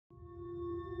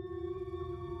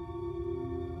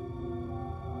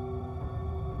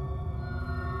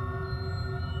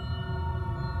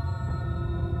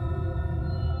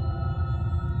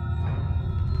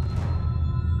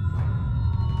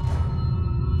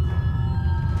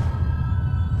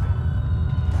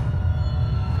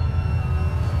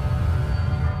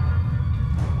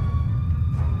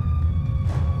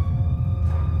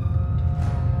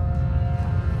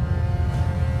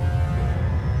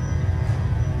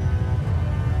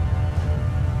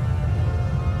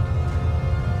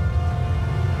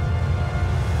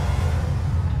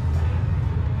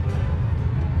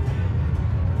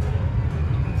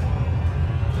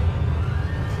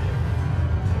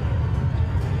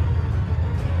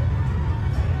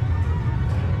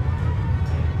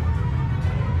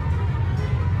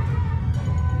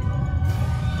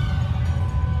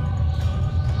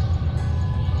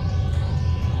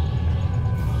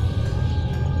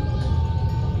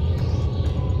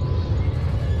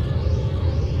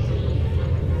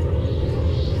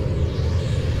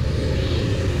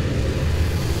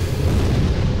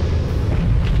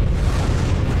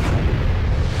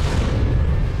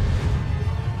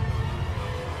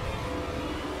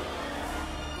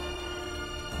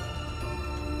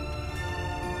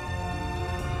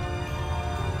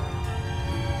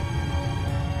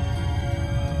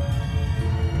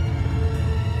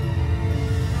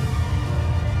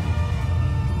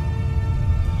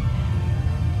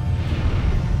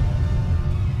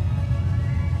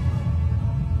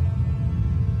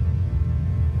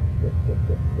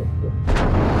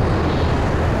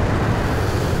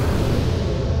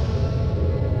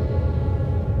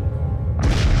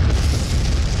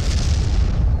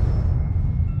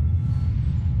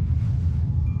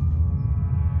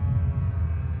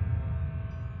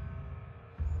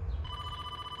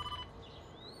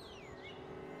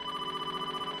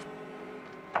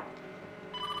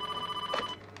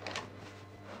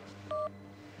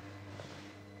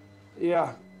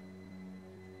Yeah.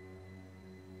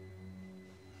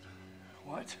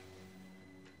 What?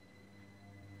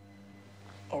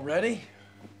 Already?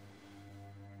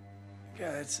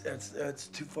 Yeah, that's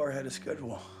too far ahead of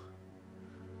schedule.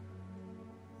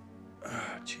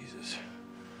 Jesus.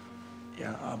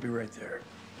 Yeah, I'll be right there.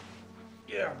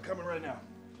 Yeah, I'm coming right now.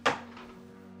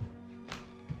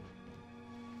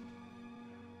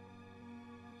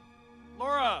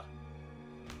 Laura!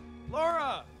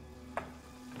 Laura!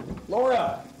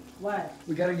 Laura! What?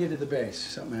 We gotta get to the base.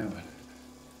 Something happened.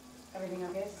 Everything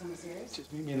okay? Is something serious?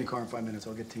 Just meet me in the car in 5 minutes.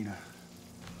 I'll get Tina.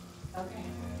 Okay.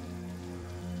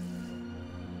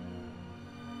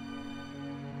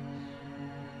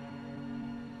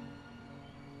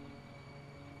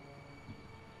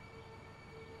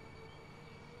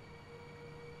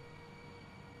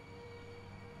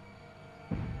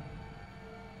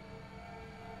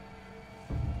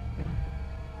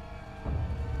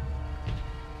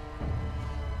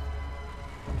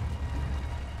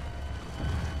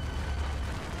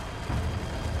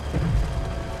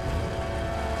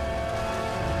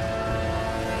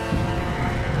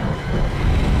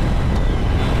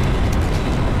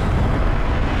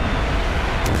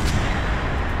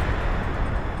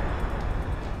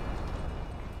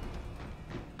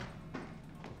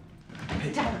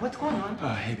 What's going on?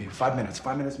 Hey, babe, 5 minutes.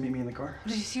 5 minutes, meet me in the car.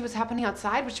 Did you see what's happening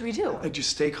outside? What should we do?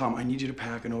 Just stay calm. I need you to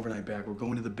pack an overnight bag. We're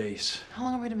going to the base. How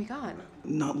long are we gonna be gone?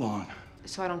 Not long.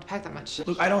 So I don't have to pack that much.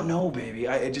 Look, I don't know, baby.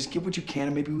 I just get what you can,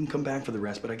 and maybe we can come back for the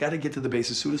rest. But I gotta get to the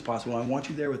base as soon as possible. I want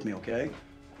you there with me, okay?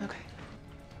 Okay.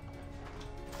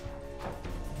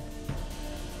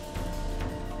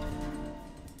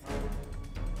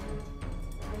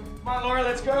 Come on, Laura,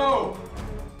 let's go!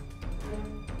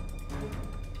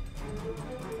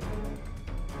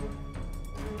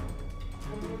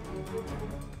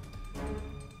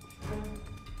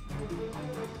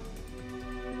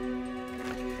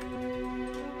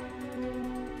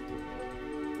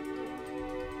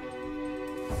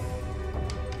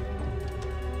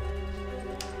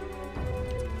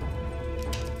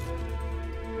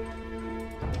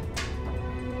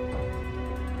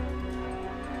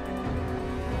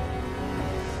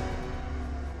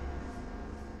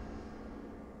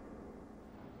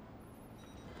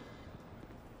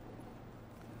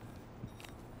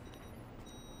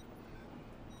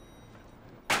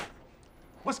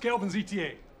 What's Kelvin's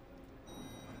ETA?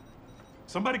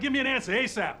 Somebody give me an answer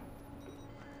ASAP.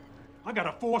 I got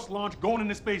a forced launch going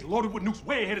into space loaded with nukes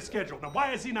way ahead of schedule. Now,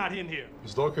 why is he not in here?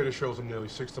 His locator shows him nearly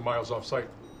 60 miles off site.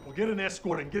 Well, get an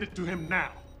escort and get it to him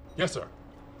now. Yes, sir.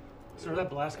 Sir, that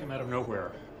blast came out of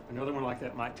nowhere. Another one like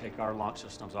that might take our launch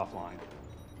systems offline.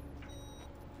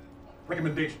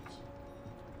 Recommendations?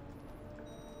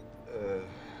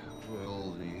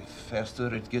 Well, the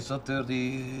faster it gets up there,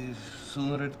 the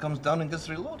sooner it comes down and gets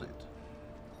reloaded.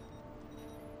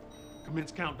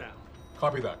 Commence countdown.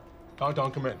 Copy that.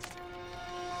 Countdown commenced.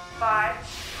 5,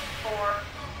 4,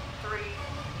 3,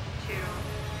 2,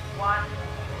 1,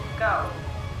 go.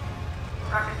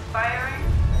 Rockets firing.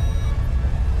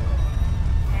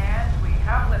 And we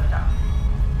have liftoff.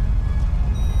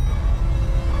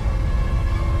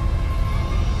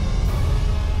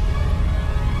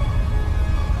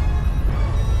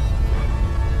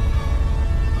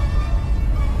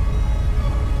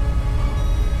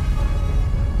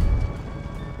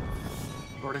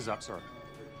 Bird is up, sir.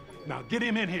 Now get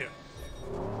him in here.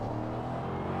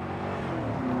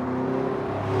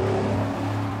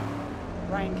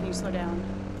 Ryan, can you slow down?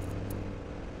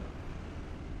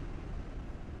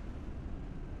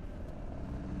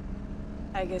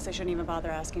 I guess I shouldn't even bother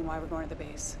asking why we're going to the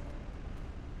base.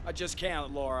 I just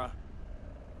can't, Laura.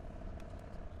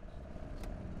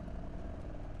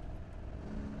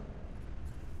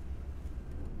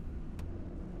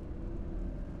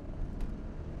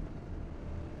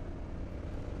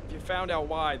 If you found out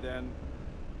why, then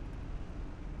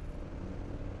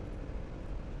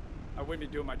I wouldn't be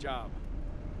doing my job.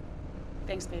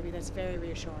 Thanks, baby. That's very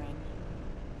reassuring.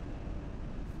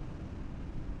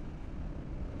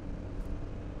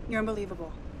 You're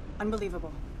unbelievable.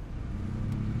 Unbelievable.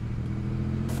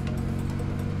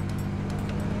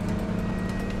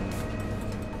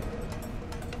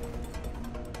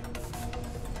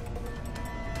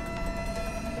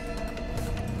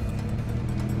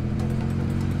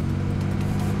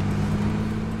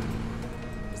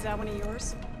 Is that one of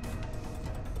yours?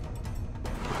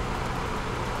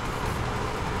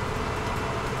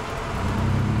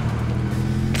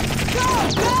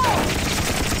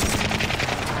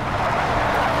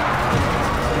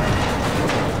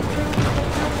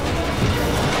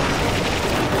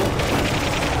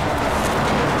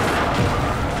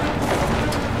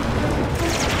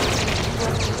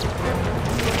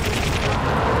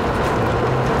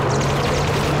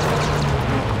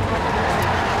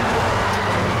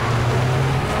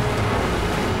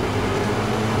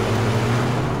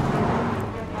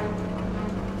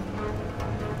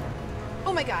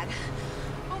 my god.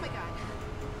 Oh my god.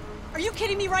 Are you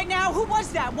kidding me right now? Who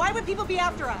was that? Why would people be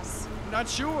after us? I'm not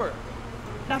sure.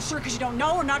 Not sure because you don't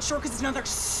know, or not sure because it's another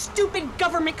stupid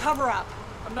government cover-up?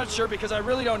 I'm not sure because I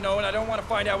really don't know, and I don't want to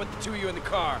find out with the two of you in the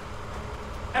car.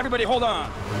 Everybody, hold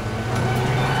on.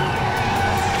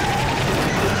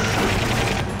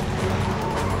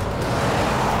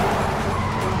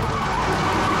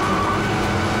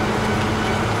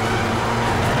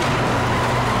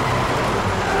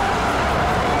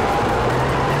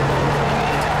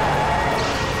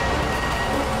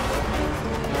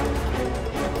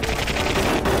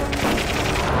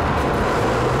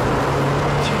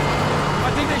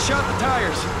 Shot the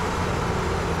tires.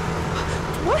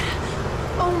 What?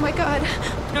 Oh my god.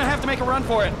 I'm gonna have to make a run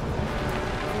for it.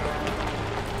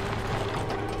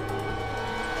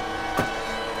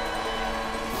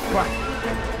 Come on.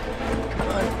 Come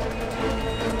on.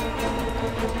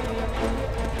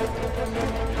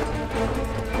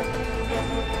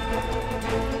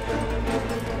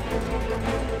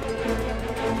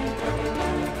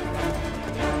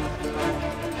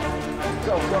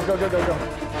 Go.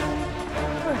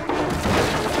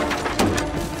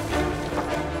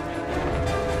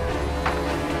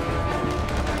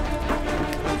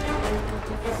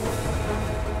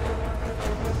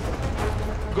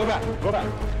 Go back.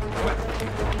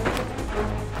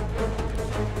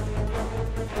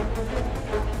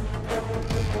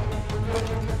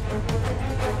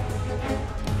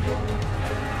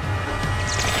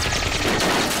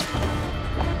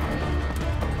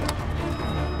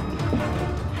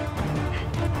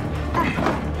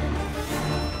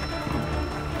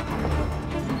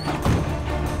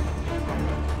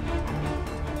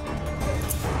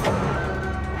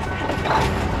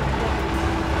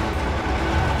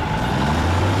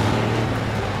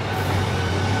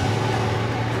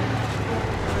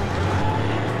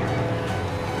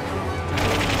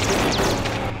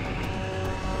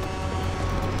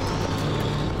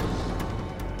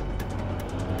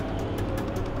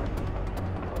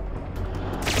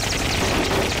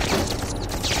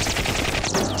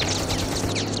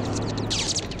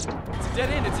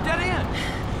 It's a dead end. All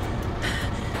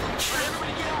right,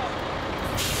 everybody get out.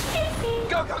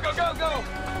 Go.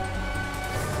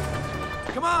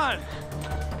 Come on.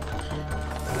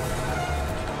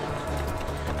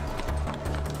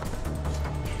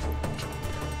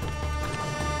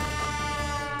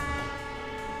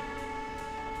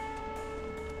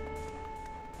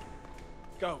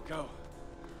 Go.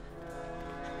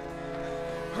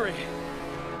 Hurry.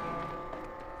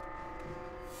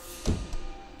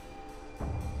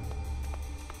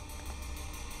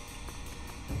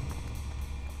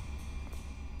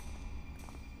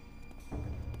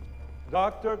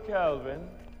 Dr. Kelvin,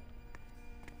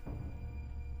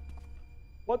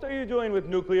 what are you doing with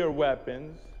nuclear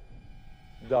weapons,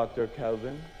 Dr.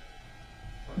 Kelvin?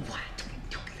 What?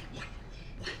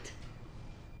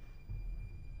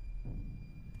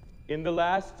 In the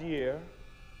last year,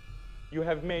 you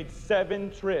have made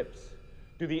 7 trips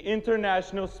to the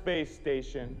International Space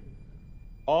Station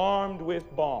armed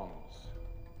with bombs.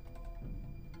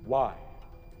 Why?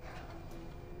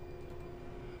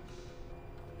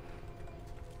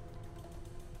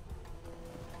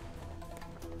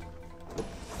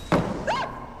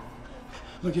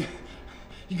 Look, you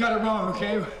got it wrong,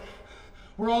 okay?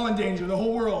 We're all in danger, the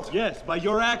whole world. Yes, by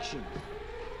your actions.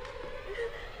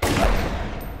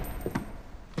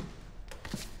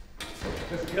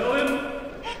 Professor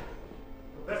Kelvin?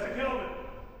 Professor Kelvin?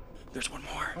 There's one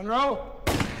more. Monroe?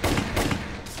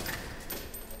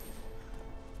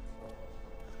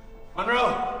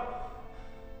 Monroe?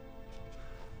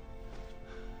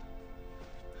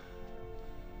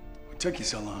 What took you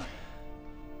so long?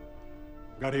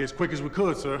 Got here as quick as we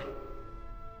could, sir.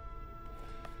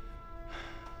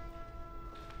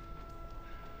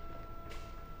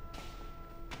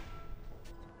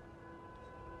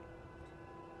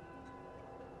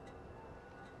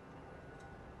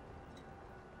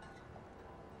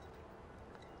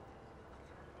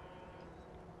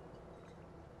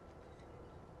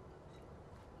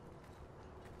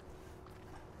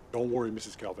 Don't worry,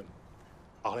 Mrs. Kelvin.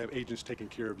 I'll have agents taking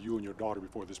care of you and your daughter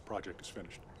before this project is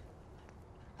finished.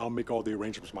 I'll make all the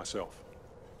arrangements myself.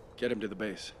 Get him to the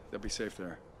base. They'll be safe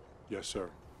there. Yes, sir.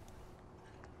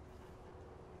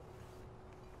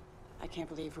 I can't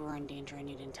believe we were in danger and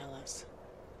you didn't tell us.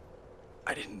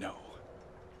 I didn't know.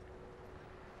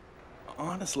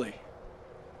 Honestly.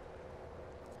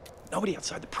 Nobody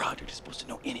outside the project is supposed to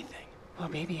know anything. Well,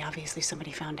 baby, obviously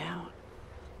somebody found out.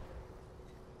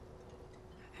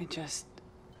 I just...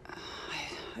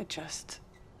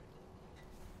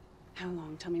 How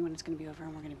long? Tell me when it's gonna be over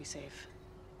and we're gonna be safe.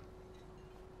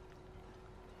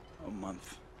 A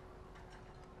month.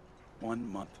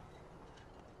 1 month.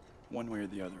 One way or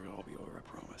the other, it'll all be over, I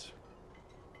promise.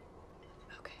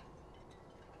 Okay.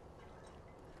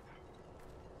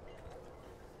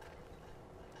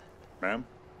 Ma'am,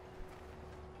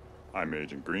 I'm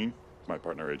Agent Green. My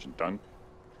partner, Agent Dunn.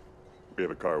 We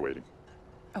have a car waiting.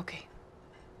 Okay.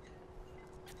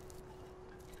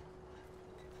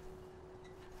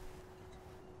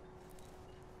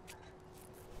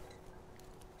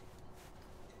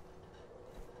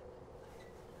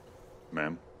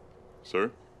 Ma'am,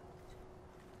 sir?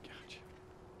 Gotcha.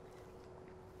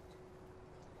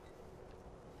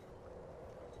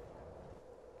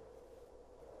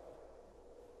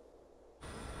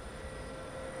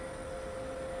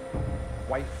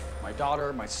 Wife, my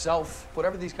daughter, myself,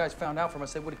 whatever these guys found out from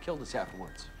us, they would have killed us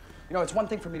afterwards. You know, it's one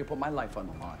thing for me to put my life on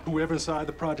the line. Whoever inside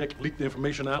the project leaked the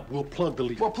information out, we'll plug the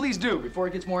leak. Well, please do, before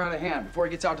it gets more out of hand, before it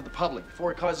gets out to the public, before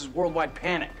it causes worldwide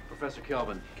panic. Professor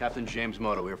Kelvin, Captain James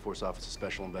Moto, Air Force Office of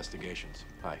Special Investigations.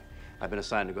 Hi. I've been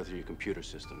assigned to go through your computer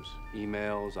systems.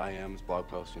 Emails, IMs, blog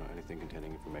posts, anything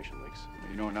containing information leaks.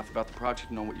 You know enough about the project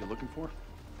to know what you're looking for?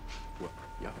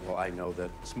 Well, I know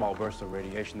that small bursts of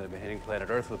radiation that have been hitting planet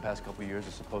Earth for the past couple of years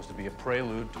is supposed to be a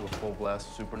prelude to a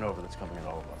full-blast supernova that's coming at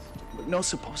all of us. But no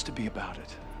supposed to be about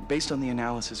it. Based on the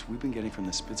analysis we've been getting from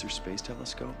the Spitzer Space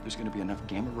Telescope, there's going to be enough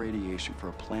gamma radiation for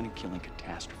a planet-killing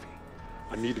catastrophe.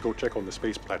 I need to go check on the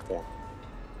space platform.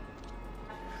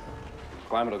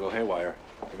 Climate will go haywire.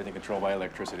 Everything controlled by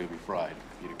electricity will be fried.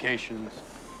 Communications,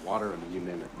 water, you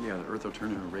name it. Yeah, the Earth will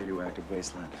turn into a radioactive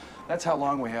wasteland. That's how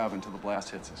long we have until the blast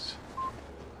hits us.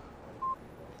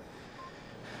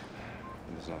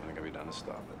 And there's nothing that can be done to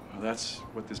stop it. Well, that's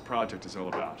what this project is all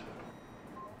about.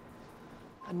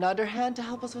 Another hand to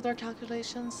help us with our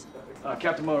calculations?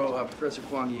 Captain Moto, Professor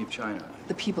Huang Yi of China.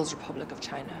 The People's Republic of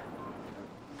China.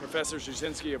 Professor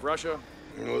Shusinski of Russia.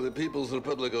 Or the People's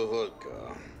Republic of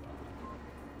Vodka.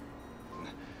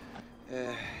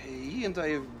 He and I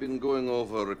have been going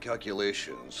over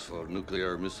calculations for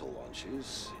nuclear missile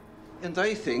launches, and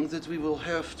I think that we will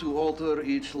have to alter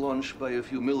each launch by a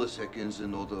few milliseconds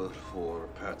in order for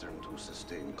pattern to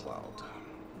sustain cloud.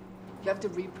 You have to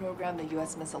reprogram the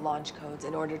U.S. missile launch codes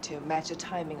in order to match the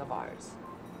timing of ours.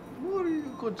 Or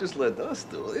you could just let us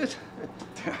do it.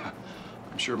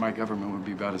 I'm sure my government would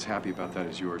be about as happy about that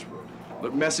as yours would.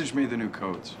 But message me the new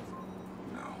codes.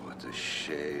 What a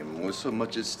shame. With so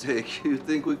much at stake, you'd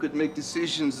think we could make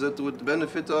decisions that would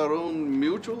benefit our own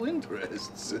mutual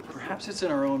interests. Perhaps it's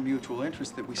in our own mutual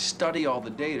interest that we study all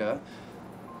the data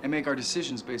and make our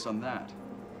decisions based on that.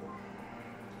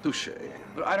 Touche.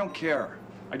 But I don't care.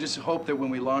 I just hope that when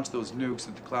we launch those nukes,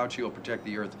 that the cloud shield will protect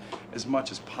the Earth as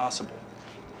much as possible.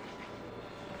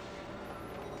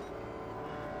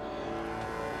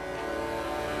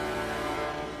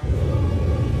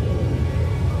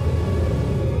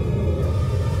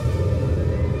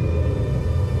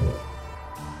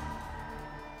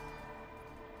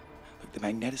 The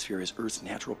magnetosphere is Earth's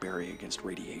natural barrier against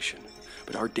radiation.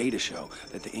 But our data show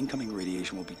that the incoming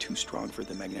radiation will be too strong for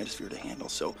the magnetosphere to handle,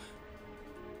 so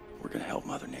we're gonna help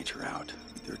Mother Nature out.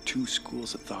 There are two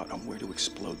schools of thought on where to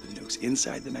explode the nukes,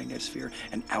 inside the magnetosphere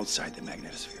and outside the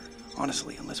magnetosphere.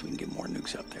 Honestly, unless we can get more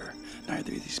nukes up there,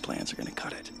 neither of these plans are gonna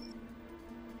cut it.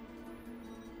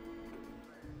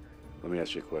 Let me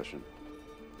ask you a question.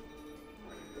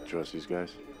 Trust these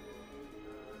guys?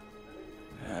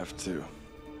 I have to.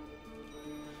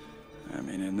 I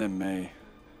mean, and then May,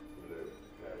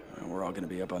 we're all gonna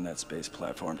be up on that space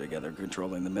platform together,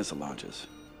 controlling the missile launches.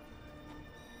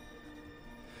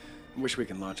 I wish we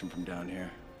could launch them from down here.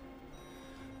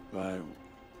 But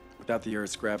without the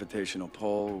Earth's gravitational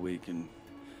pull, we can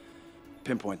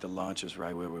pinpoint the launches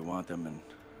right where we want them and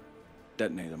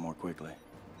detonate them more quickly.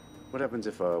 What happens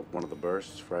if one of the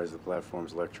bursts fries the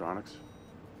platform's electronics?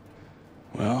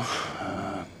 Well,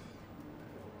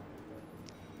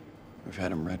 we've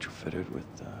had them retrofitted with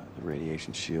the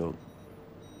radiation shield,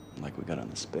 like we got on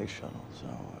the space shuttle, so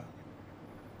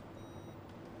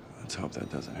let's hope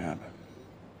that doesn't happen.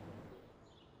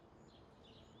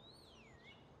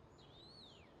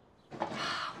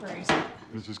 Where is it?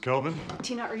 Mrs. Kelvin?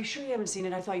 Tina, are you sure you haven't seen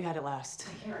it? I thought you had it last.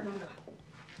 I can't remember.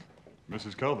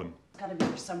 Mrs. Kelvin? It's gotta be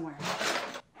here somewhere.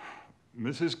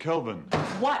 Mrs. Kelvin?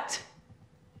 What?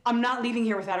 I'm not leaving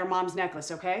here without her mom's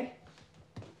necklace, okay?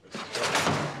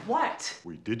 What?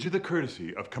 We did you the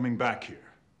courtesy of coming back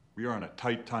here. We are on a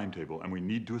tight timetable, and we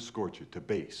need to escort you to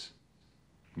base.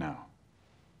 Now,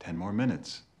 10 more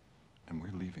minutes, and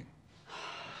we're leaving.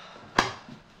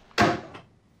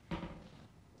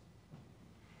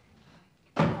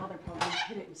 Father probably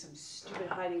hid it in some stupid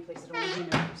hiding place that only he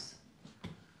knows.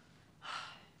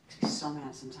 Makes me so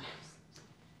mad sometimes.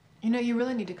 You know, you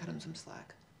really need to cut him some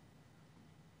slack.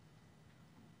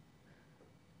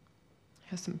 He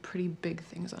has some pretty big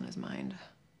things on his mind.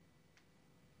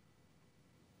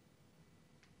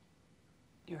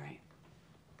 You're right.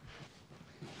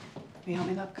 Will you help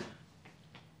me look?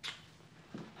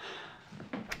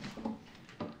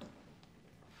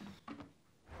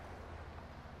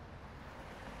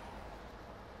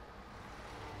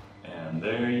 And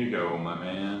there you go, my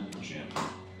man, Jim.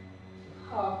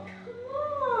 Oh,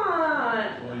 come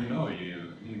on! Well, you know,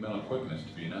 you need mental quickness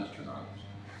to be an astronaut.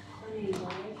 Funny,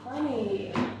 Mike,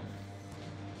 funny.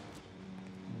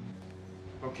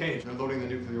 Okay, they're loading the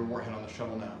nuclear warhead on the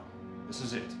shuttle now. This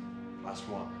is it. Last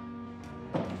one.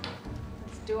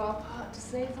 Let's do our part to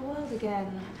save the world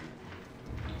again.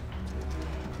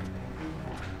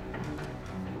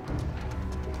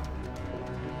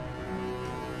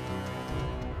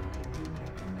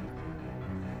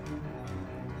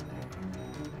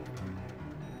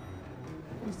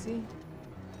 You see,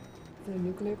 the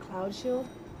nuclear cloud shield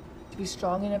to be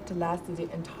strong enough to last through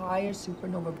the entire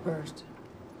supernova burst.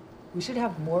 We should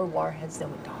have more warheads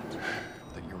than we thought.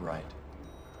 That you're right.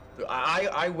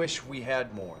 I wish we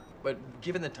had more, but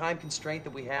given the time constraint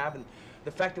that we have and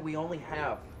the fact that we only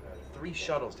have 3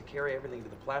 shuttles to carry everything to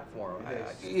the platform,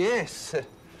 Yes.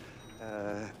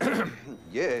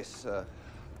 Yes.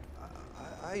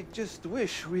 I just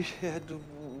wish we had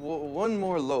one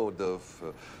more load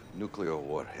of nuclear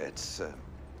warheads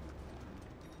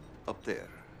up there.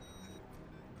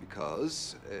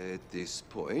 Because at this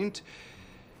point,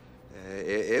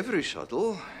 every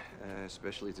shuttle,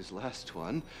 especially this last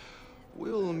one,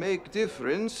 will make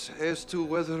difference as to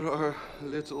whether our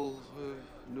little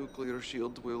nuclear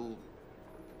shield will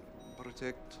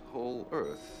protect whole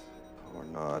Earth or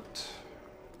not.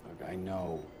 Look, I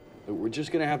know. But we're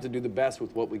just gonna have to do the best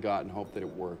with what we got and hope that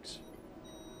it works.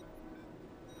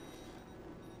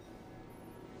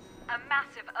 A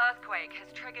massive earthquake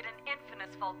has triggered an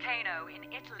infamous volcano in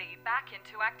Italy back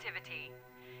into activity.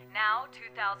 Now,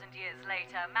 2,000 years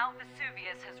later, Mount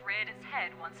Vesuvius has reared its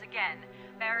head once again,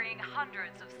 burying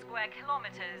hundreds of square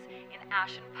kilometers in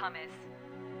ash and pumice.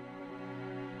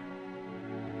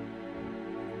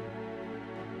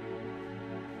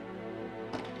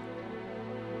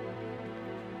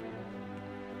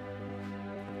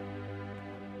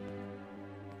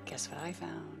 Guess what I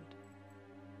found?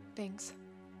 Thanks.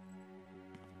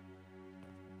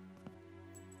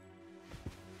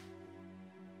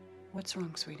 What's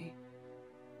wrong, sweetie?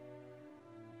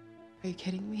 Are you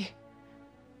kidding me?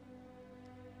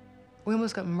 We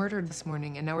almost got murdered this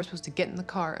morning, and now we're supposed to get in the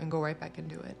car and go right back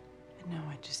into it. No,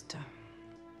 I just,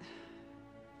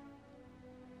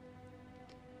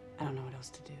 I don't know what else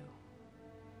to do.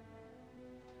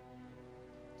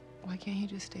 Why can't he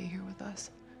just stay here with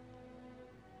us?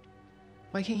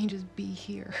 Why can't he just be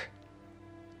here?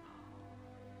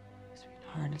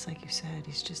 Sweetheart, it's like you said,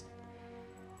 he's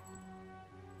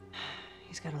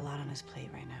got a lot on his plate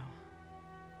right now.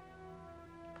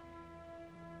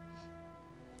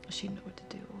 She'd know what to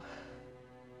do.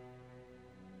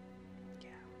 Yeah.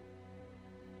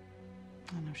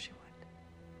 I know she would.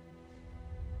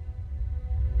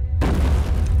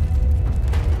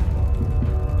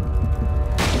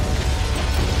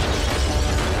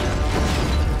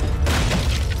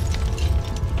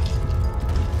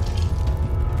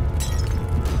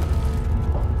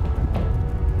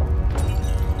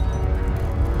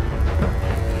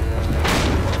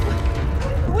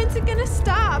 When's it gonna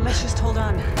stop? Let's just hold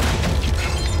on. Let's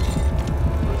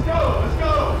go! Let's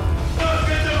go! Let's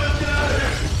get out of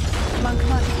here! Come on,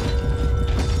 come on.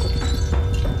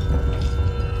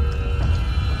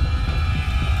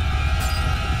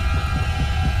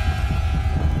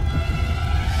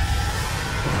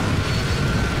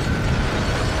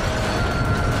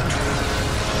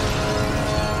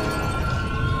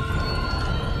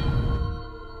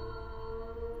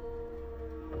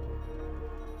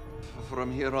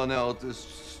 From here on out, a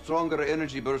stronger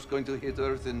energy burst going to hit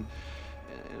Earth, and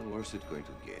worse it's going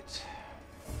to get.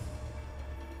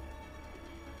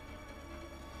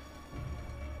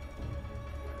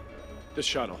 This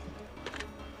shuttle.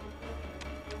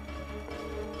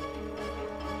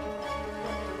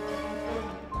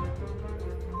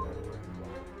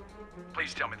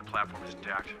 Please tell me the platform is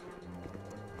intact.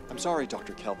 I'm sorry,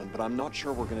 Dr. Kelvin, but I'm not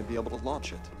sure we're going to be able to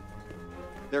launch it.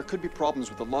 There could be problems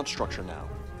with the launch structure now.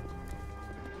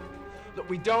 Look,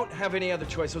 we don't have any other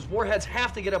choice. Those warheads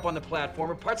have to get up on the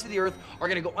platform, or parts of the Earth are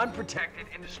gonna go unprotected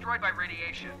and destroyed by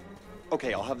radiation.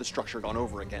 Okay, I'll have the structure gone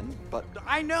over again, but...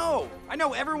 I know!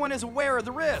 Everyone is aware of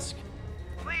the risk.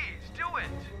 Please, do it!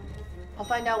 I'll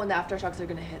find out when the aftershocks are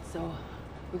gonna hit, so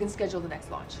We can schedule the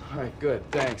next launch. All right, good,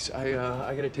 thanks. I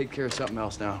gotta take care of something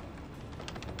else now.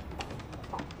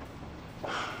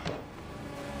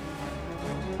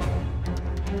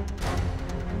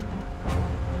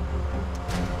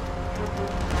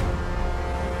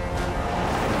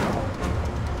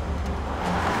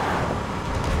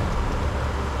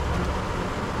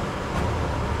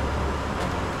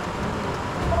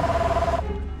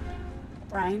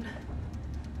 Ryan?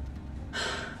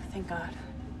 Thank God.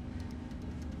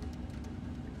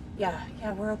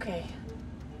 Yeah, we're okay.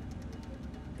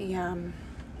 The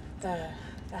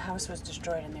house was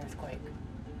destroyed in the earthquake.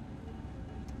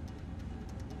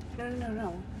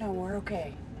 No, we're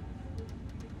okay.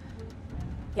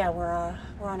 Yeah, we're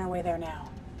on our way there now.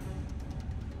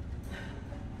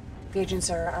 The agents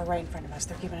are right in front of us.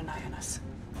 They're keeping an eye on us.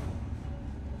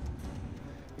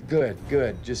 Good.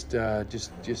 Just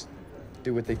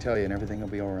do what they tell you and everything will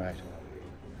be all right.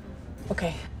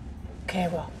 Okay, I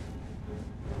will.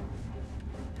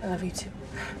 I love you too.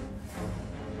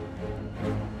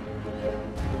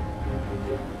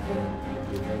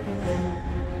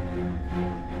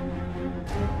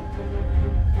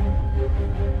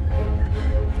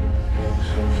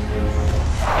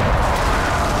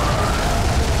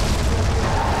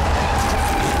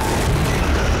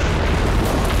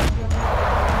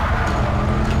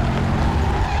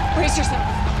 Brace yourself.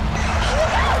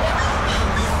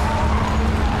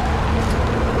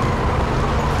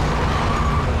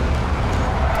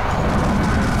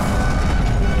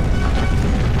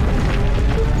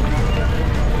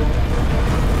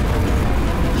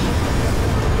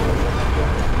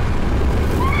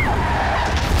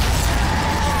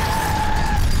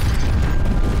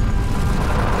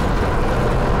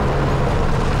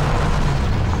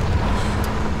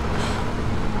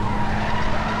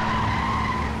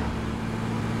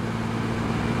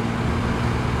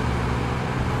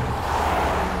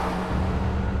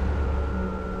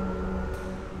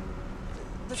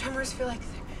 The tremors feel like...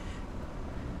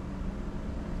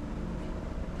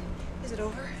 Is it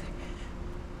over?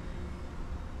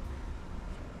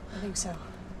 I think so.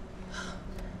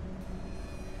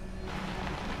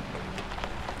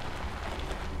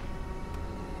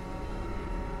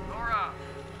 Laura!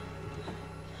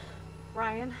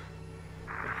 Ryan?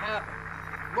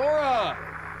 Laura!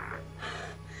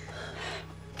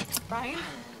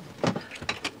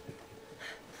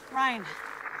 Ryan?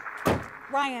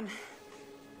 Ryan!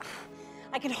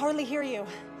 I can hardly hear you.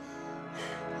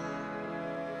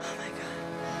 Oh my God.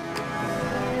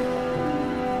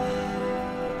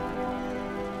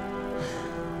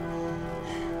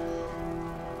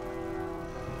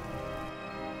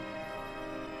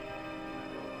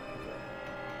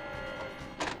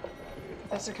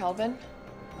 Professor Kelvin,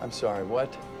 I'm sorry,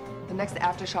 what? the next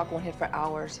aftershock won't hit for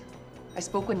hours. I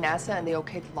spoke with NASA and they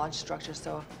okayed the launch structure,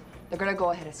 so they're gonna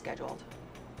go ahead as scheduled.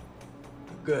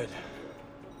 Good.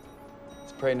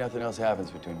 Let's pray nothing else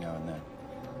happens between now and then.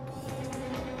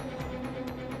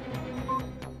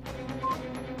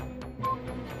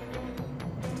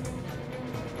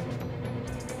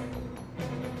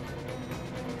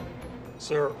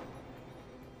 Sir,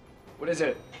 What is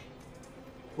it?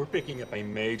 we're picking up a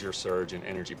major surge in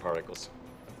energy particles,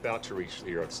 about to reach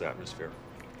the Earth's atmosphere.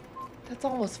 That's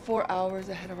almost 4 hours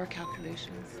ahead of our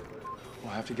calculations.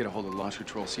 We'll have to get a hold of launch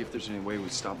control, see if there's any way we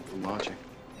stop them from launching.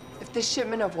 If this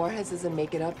shipment of warheads doesn't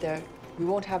make it up there, we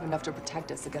won't have enough to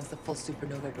protect us against the full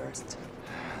supernova burst.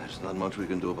 There's not much we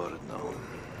can do about it now.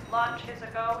 Launch is a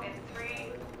go in 3,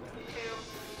 2,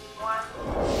 1,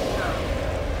 go.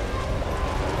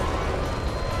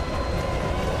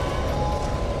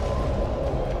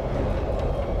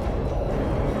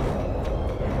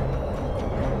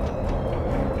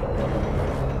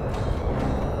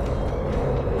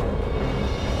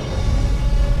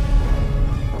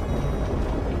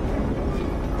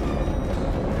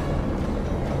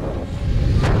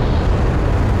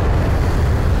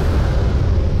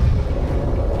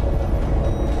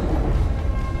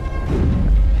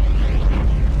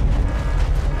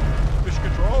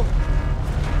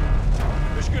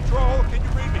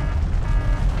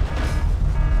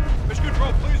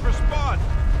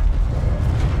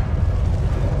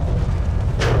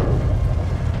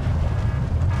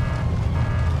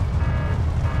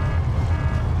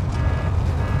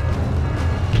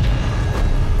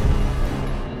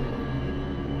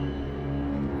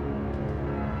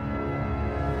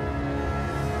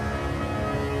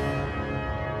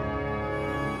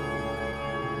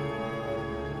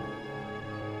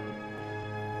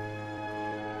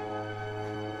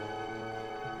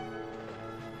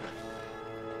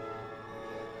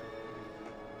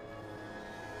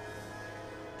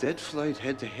 That flight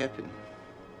had to happen.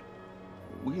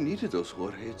 We needed those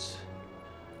warheads.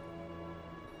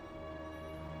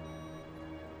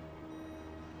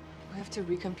 We have to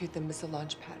recompute the missile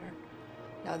launch pattern,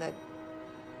 now that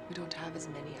we don't have as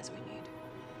many as we need.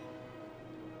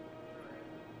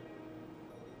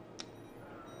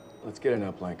 Let's get an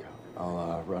uplink.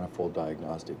 I'll run a full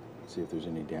diagnostic, see if there's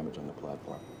any damage on the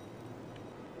platform.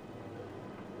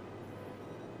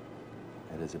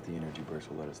 That is, if the energy burst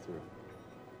will let us through.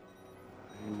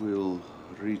 I will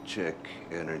recheck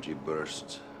energy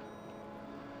bursts.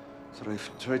 So I've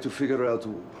tried to figure out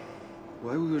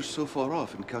why we were so far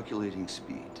off in calculating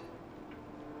speed.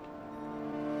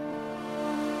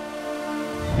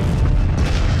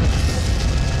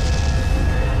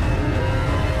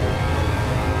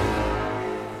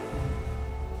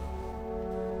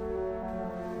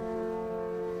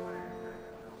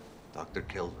 Dr.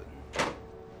 Kelvin.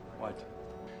 What?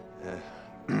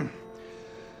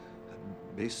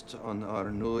 Based on our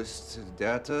newest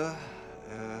data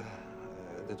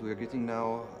that we are getting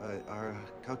now, our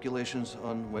calculations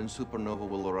on when Supernova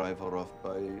will arrive are off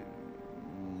by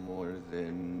more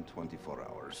than 24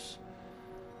 hours.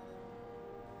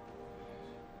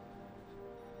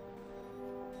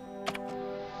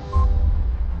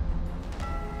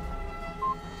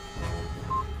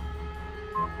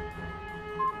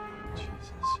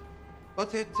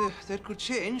 But that could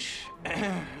change.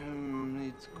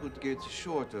 It could get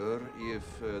shorter if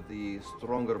the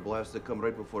stronger blasts that come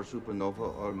right before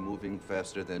Supernova are moving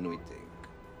faster than we think.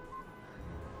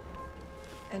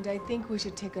 And I think we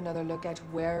should take another look at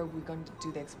where we're going to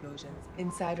do the explosions,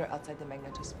 inside or outside the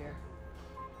magnetosphere.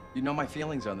 You know my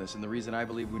feelings on this, and the reason I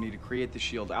believe we need to create the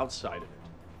shield outside of it.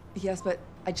 Yes, but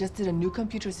I just did a new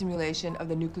computer simulation of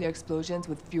the nuclear explosions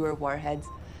with fewer warheads.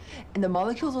 And the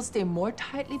molecules will stay more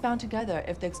tightly bound together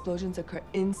if the explosions occur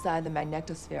inside the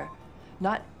magnetosphere.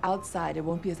 Not outside, it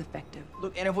won't be as effective.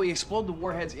 Look, and if we explode the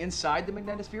warheads inside the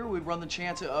magnetosphere, we run the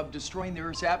chance of destroying the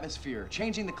Earth's atmosphere,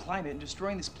 changing the climate, and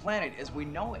destroying this planet as we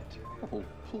know it. Oh,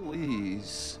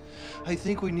 please. I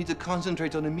think we need to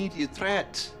concentrate on immediate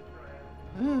threat.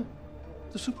 The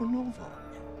supernova.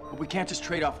 But we can't just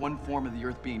trade off one form of the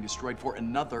Earth being destroyed for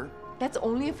another. That's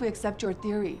only if we accept your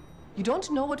theory. You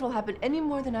don't know what will happen any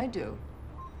more than I do.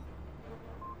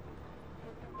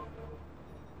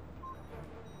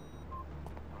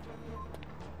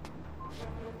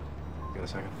 Got a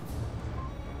second?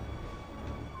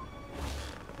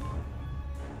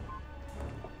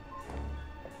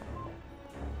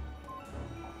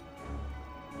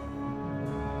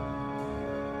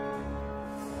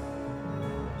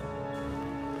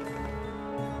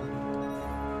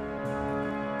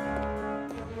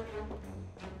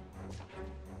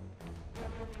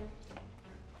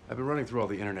 I've been running through all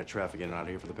the internet traffic in and out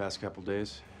here for the past couple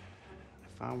days.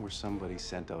 I found where somebody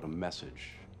sent out a message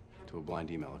to a blind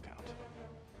email account.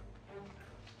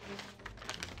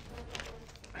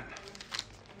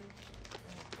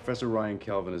 Professor Ryan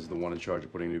Kelvin is the one in charge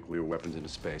of putting nuclear weapons into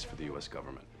space for the U.S.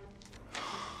 government.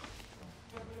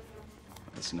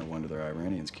 That's no wonder the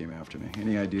Iranians came after me.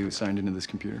 Any idea who signed into this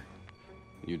computer?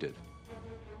 You did.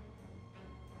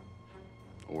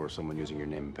 Or someone using your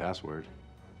name and password.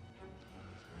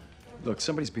 Look,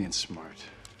 somebody's being smart.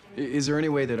 Is there any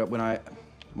way that when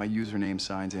my username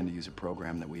signs in to use a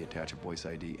program that we attach a voice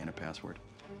ID and a password?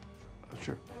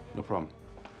 Sure, no problem.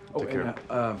 Oh, Take care.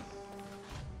 and,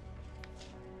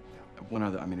 one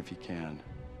other, I mean, if you can.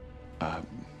 I've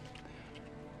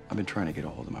been trying to get a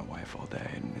hold of my wife all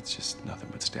day, and it's just nothing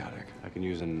but static. I can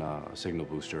use a signal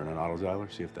booster and an auto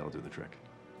dialer, see if that'll do the trick.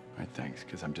 All right, thanks,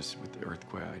 because I'm just with the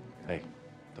earthquake. Hey,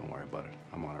 don't worry about it.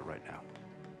 I'm on it right now.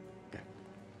 Okay.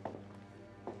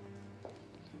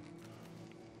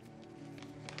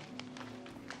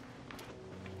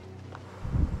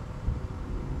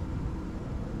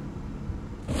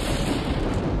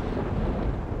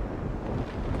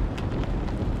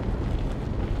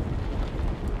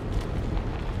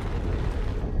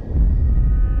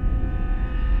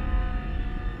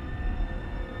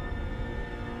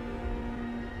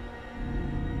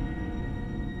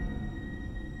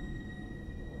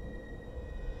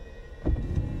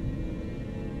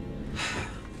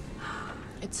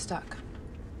 It's stuck.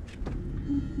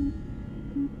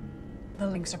 The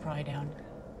links are probably down.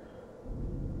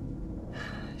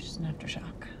 Just an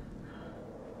aftershock.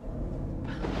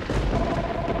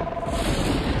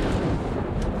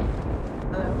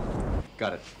 Hello?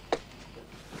 Got it.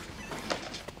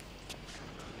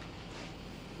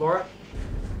 Laura?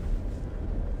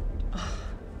 Oh,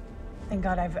 thank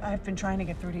God I've been trying to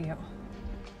get through to you.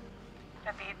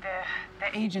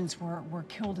 The agents were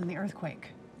killed in the earthquake.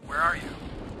 Where are you?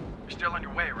 You're still on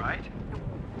your way, right?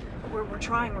 We're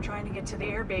trying to get to the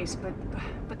airbase,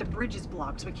 but the bridge is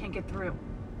blocked, so we can't get through.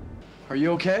 Are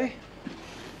you okay?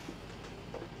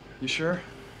 You sure?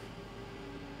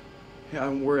 Yeah,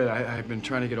 I'm worried. I've been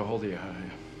trying to get a hold of you.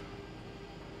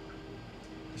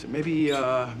 Maybe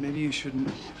you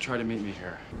shouldn't try to meet me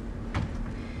here.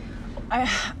 I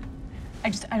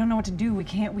don't know what to do. We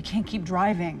can't keep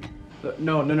driving.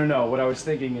 No. What I was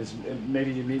thinking is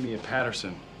maybe you meet me at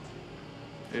Patterson.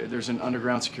 There's an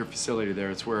underground secure facility there.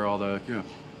 It's where all the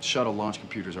shuttle launch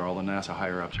computers are. All the NASA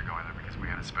higher-ups are going there because we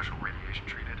had a special radiation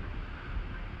treated.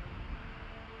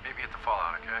 Meet me at the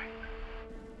fallout, okay?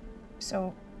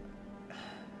 So,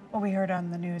 what we heard on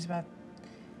the news about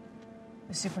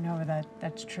the supernova,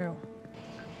 that's true.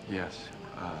 Yes.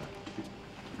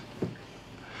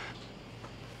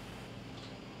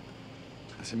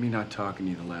 Listen, me not talking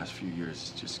to you the last few years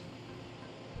is just...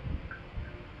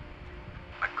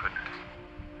 I couldn't.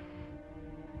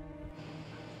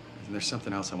 And there's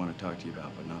something else I want to talk to you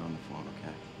about, but not on the phone,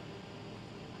 okay?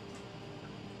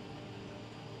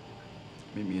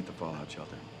 Meet me at the fallout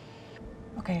shelter.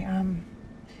 Okay,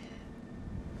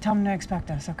 tell them to expect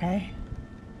us, okay?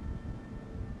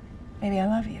 Baby, I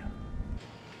love you.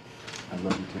 I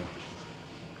love you too.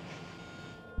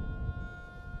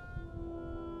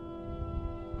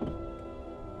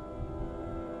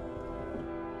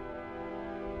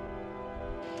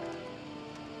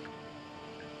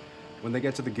 When they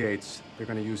get to the gates, they're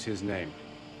going to use his name.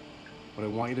 What I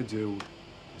want you to do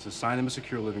is assign him a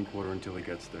secure living quarter until he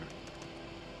gets there.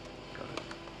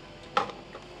 Got it.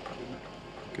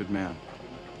 Good man.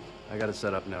 I got it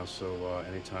set up now, so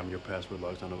anytime your password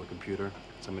logs onto a computer,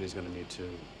 somebody's going to need to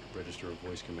register a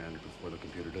voice command before the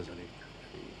computer does anything.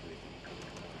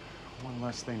 One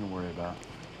less thing to worry about.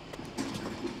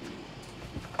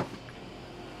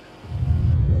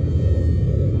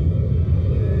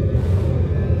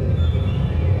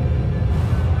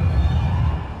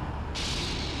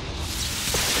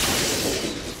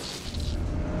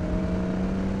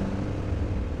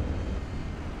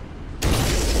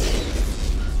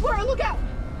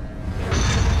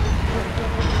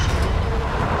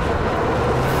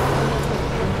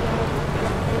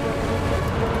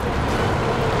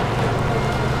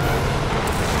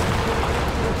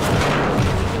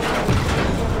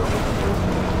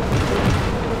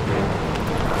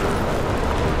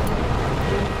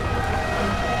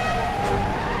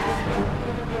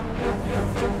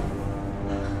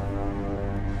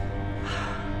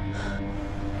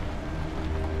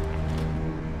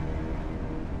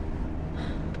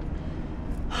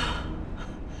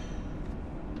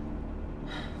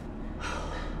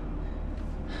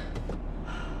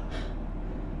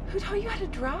 Who taught you how to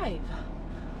drive?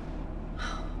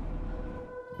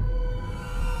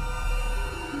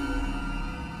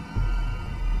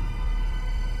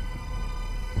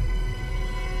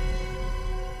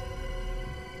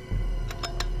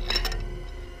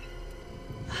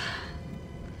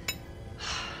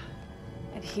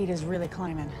 That heat is really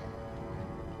climbing.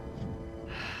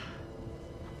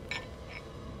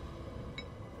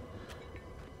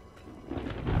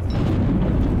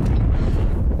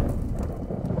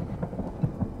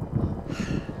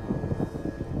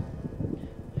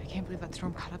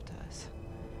 Storm caught up to us.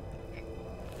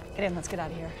 Get in, let's get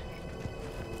out of here.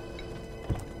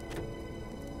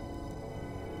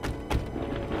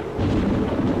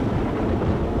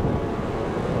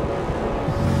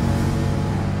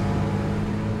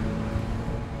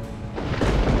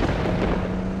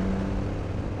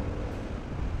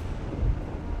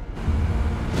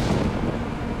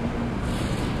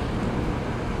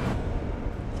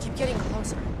 They keep getting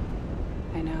closer.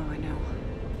 I know.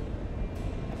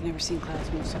 I've never seen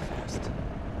clouds move so fast.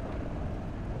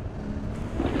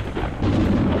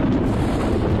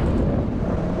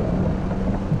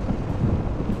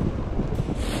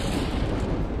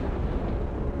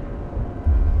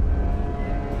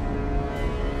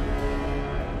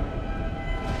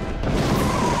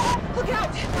 Look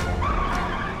out!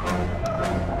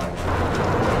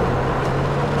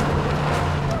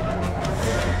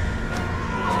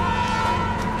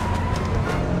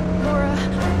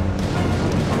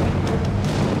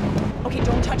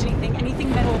 Anything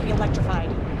metal will be electrified.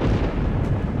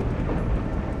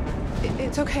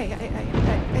 It's okay. I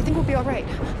think we'll be all right.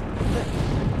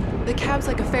 The cab's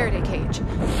like a Faraday cage.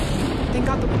 Thank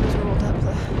God the windows were rolled up.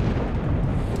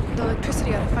 The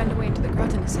electricity ought to find a way into the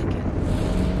ground in a second.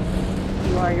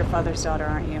 You are your father's daughter,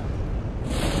 aren't you?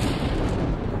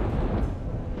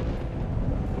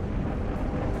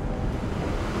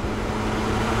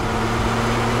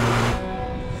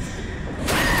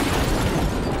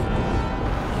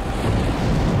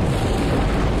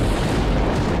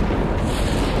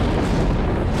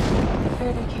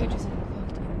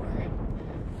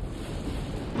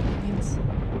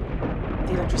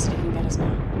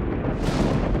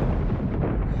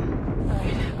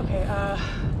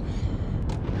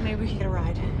 Maybe we can get a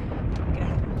ride. Get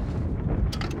out.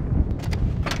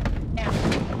 Now.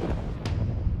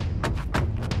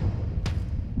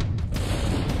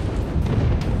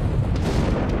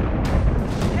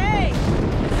 Hey!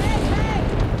 Hey! Hey!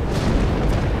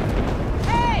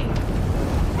 Hey!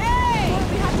 Hey!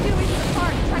 We have to get away from the car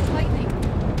and attract lightning.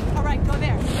 All right, go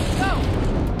there. Go!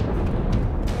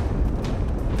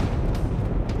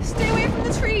 Stay away from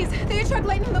the trees. They attract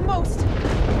lightning the most.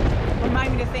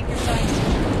 Remind me to thank your science teacher.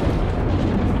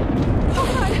 Oh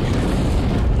God!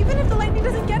 Even if the lightning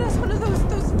doesn't get us, one of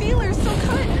those feelers still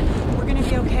could. We're gonna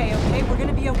be okay, okay? We're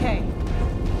gonna be okay.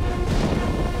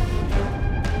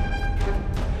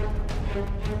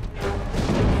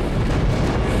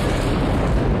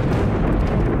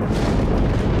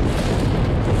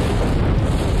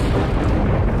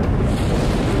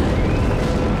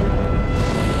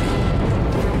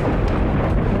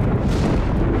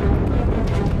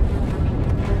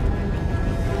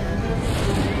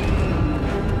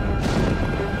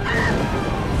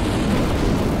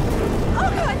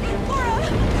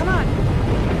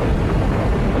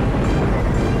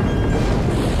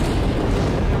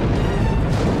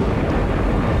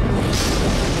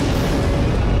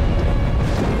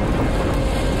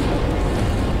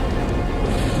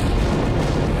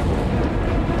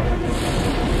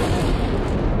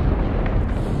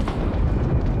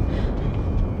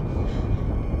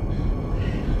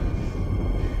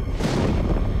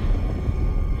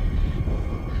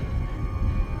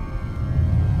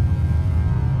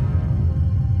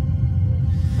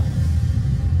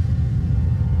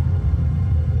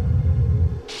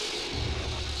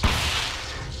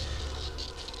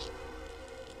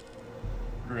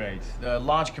 Great. The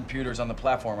launch computers on the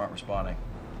platform aren't responding.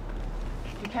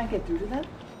 You can't get through to them?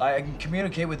 I can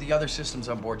communicate with the other systems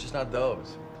on board, just not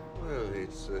those. Well,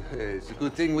 it's a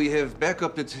good thing we have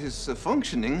backup that is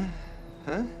functioning,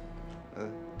 huh?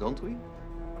 Don't we?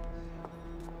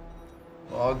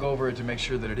 Well, I'll go over it to make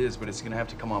sure that it is, but it's gonna have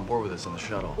to come on board with us on the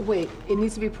shuttle. Wait, it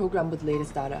needs to be programmed with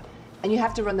latest data. And you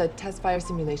have to run the test fire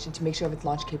simulation to make sure of its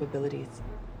launch capabilities.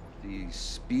 The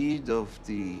speed of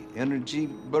the energy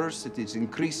burst that is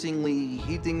increasingly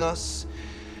hitting us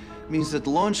means that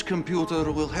launch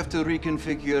computer will have to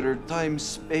reconfigure time,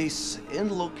 space,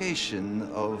 and location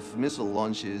of missile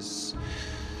launches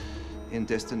and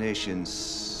destinations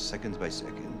second by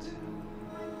second.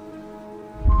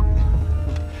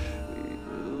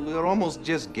 We're almost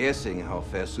just guessing how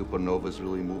fast Supernova is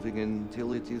really moving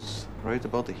until it is right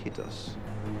about to hit us.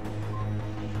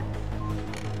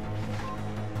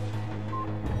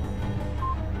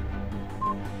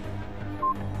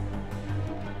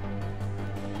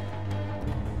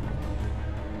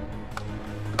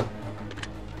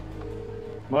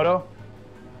 Moto?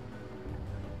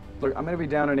 Look, I'm gonna be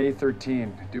down in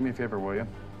A13. Do me a favor, will you?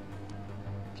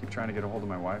 Keep trying to get a hold of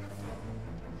my wife.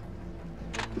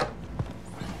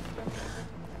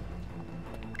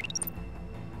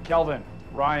 Kelvin,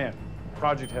 Ryan,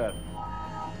 project head.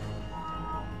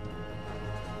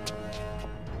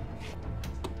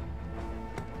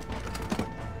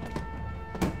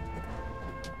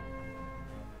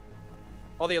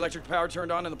 All the electric power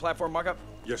turned on in the platform mock-up?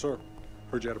 Yes, sir.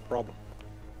 Heard you had a problem.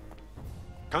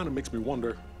 Kind of makes me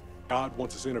wonder, God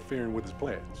wants us interfering with his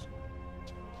plans.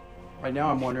 Right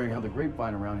now, I'm wondering how the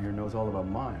grapevine around here knows all about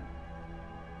mine.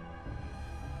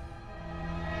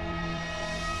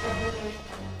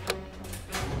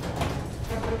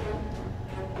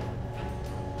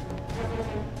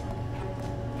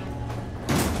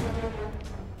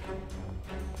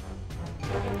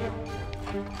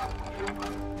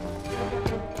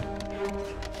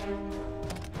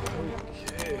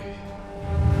 Okay.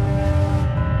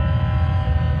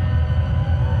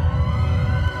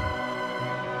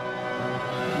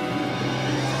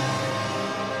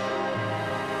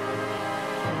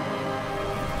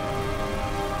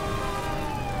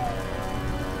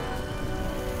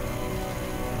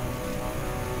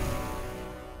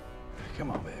 Come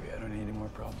on, baby. I don't need any more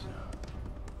problems now.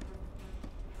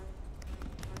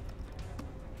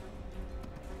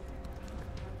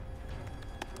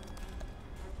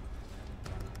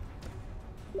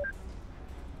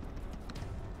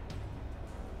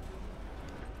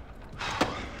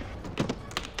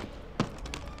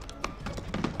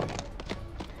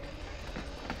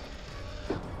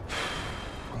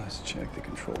 Let's check the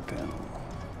control panel.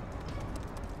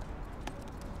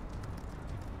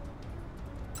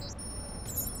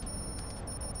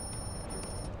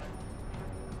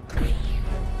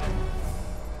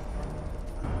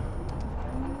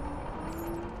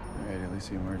 Alright, at least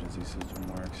the emergency system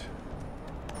works.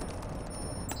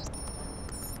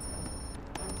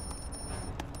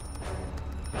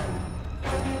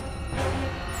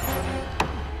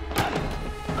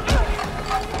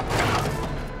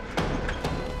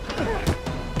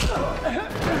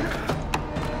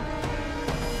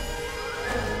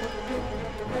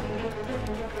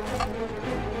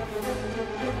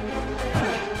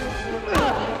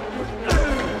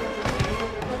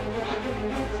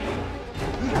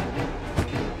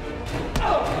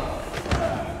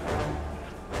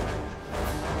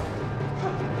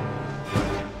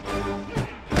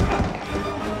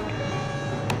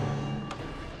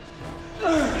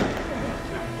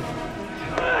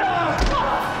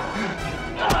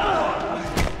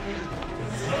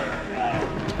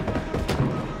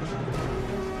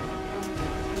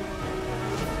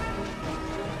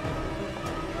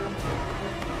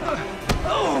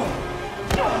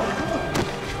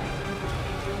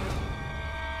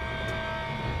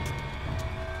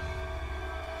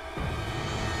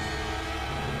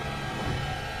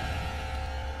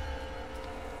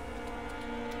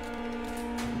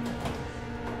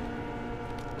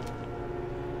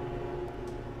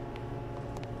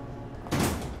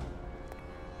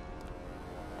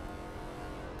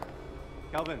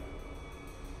 Kelvin.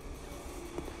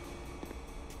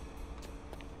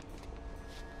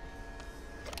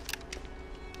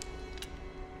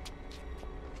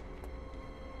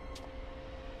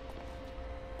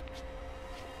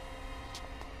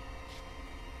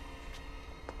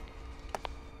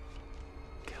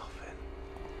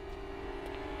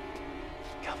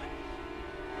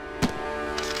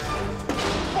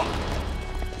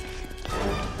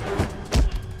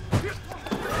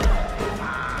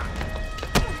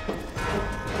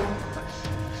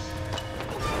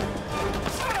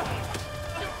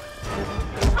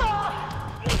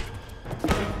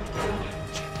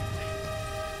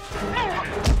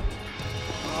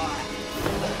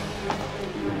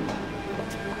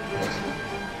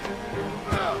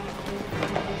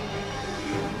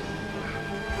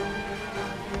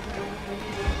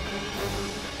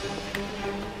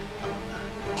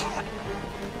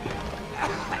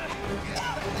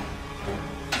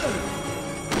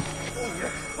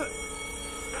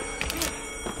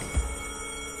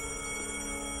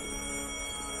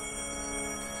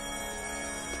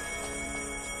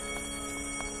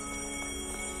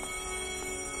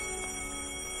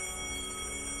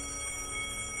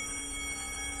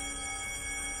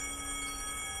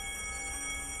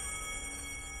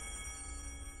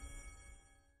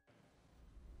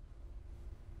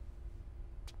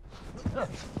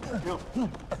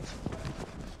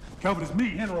 Kelvin, it's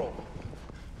me, Enroll.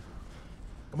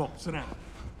 Come on, sit down.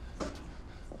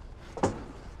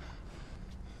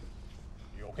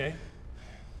 You okay?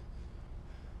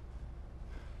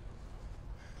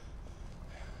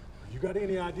 You got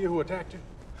any idea who attacked you?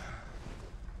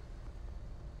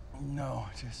 No,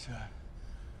 just,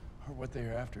 or what they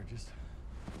were after, just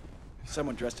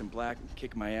someone dressed in black and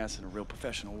kicking my ass in a real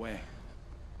professional way.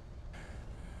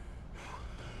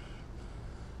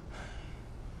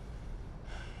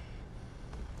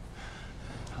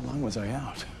 How long was I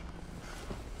out?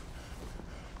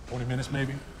 20 minutes,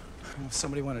 maybe? If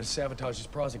somebody wanted to sabotage this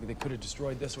project, they could have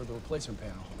destroyed this or the replacement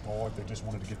panel. Or if they just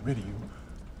wanted to get rid of you.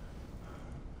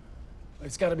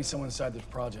 It's got to be someone inside this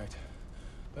project.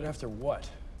 But after what?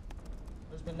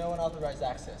 There's been no unauthorized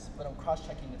access, but I'm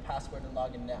cross-checking the password and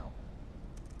login now.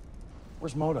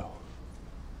 Where's Moto?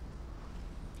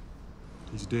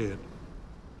 He's dead.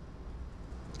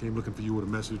 Came looking for you with a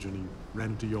message and he ran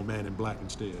into your man in black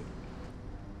instead.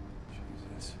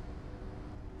 Jesus.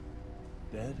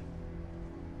 Dead?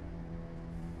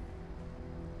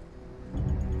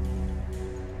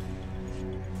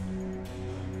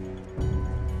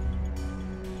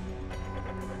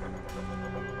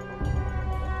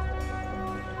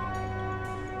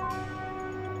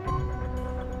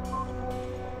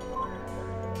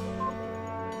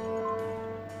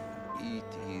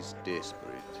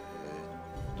 Desperate.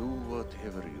 Do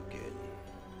whatever you can.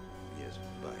 Yes,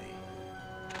 bye.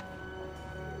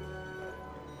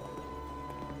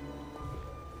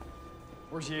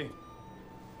 Where's he?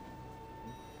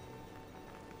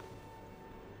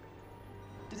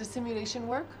 Did the simulation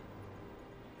work?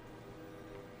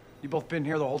 You both been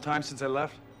here the whole time since I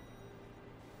left?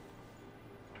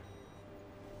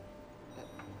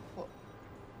 Well,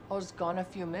 I was gone a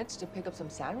few minutes to pick up some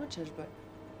sandwiches, but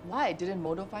why? Didn't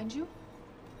Moto find you?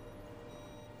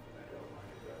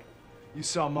 You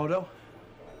saw Moto?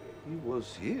 He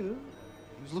was here.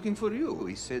 He was looking for you.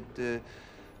 He said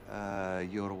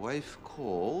your wife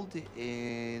called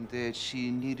and that she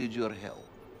needed your help.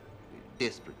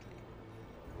 Desperately.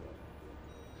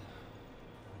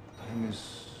 Time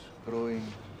is growing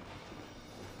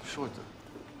shorter.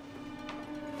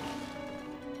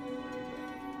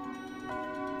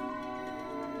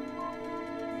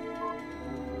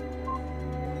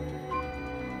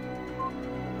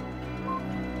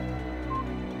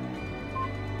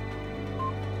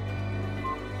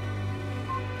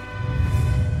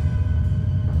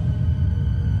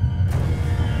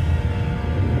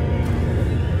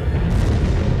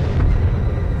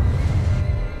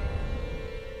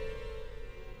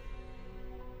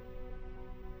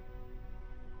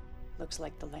 Looks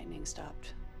like the lightning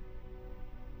stopped.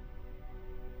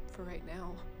 For right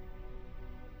now.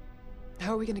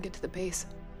 How are we gonna get to the base?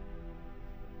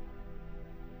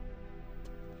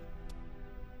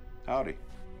 Howdy.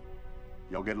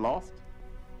 Y'all get lost?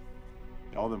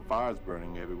 All them fires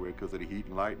burning everywhere because of the heat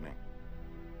and lightning.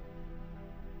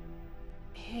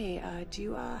 Hey, do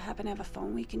you happen to have a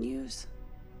phone we can use?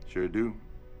 Sure do,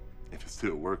 if it's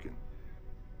still working.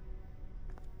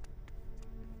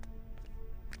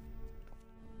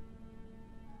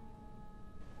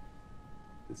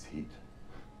 This heat.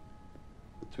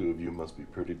 The two of you must be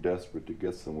pretty desperate to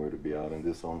get somewhere to be out in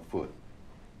this on foot.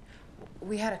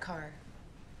 We had a car,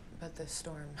 but the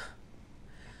storm.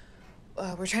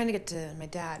 We're trying to get to my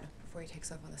dad before he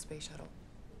takes off on the space shuttle.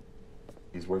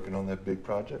 He's working on that big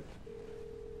project?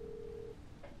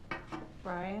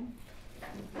 Brian?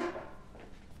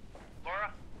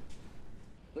 Laura?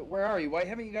 Where are you? Why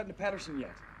haven't you gotten to Patterson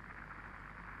yet?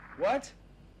 What?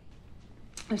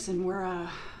 Listen, we're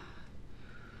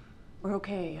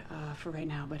okay for right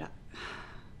now, but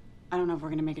I don't know if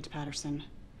we're gonna make it to Patterson.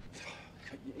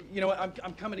 You know what?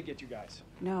 I'm coming to get you guys.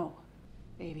 No,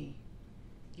 baby.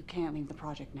 You can't leave the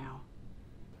project now.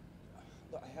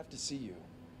 Look, I have to see you.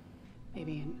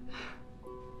 Baby, and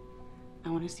I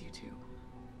want to see you too.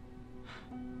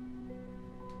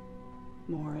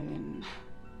 More than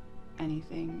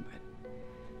anything, but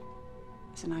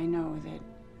listen, I know that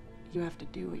you have to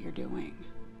do what you're doing.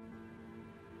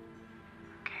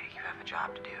 Okay, you have a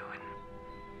job to do,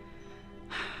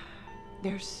 and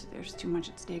there's too much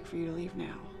at stake for you to leave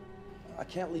now. I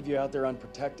can't leave you out there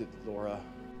unprotected, Laura.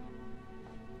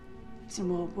 Listen,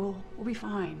 we'll be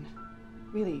fine.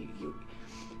 Really, you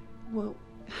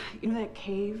know that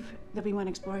cave that we went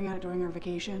exploring out during our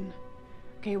vacation?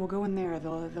 Okay, we'll go in there.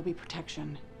 There'll be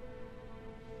protection.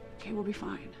 Okay, we'll be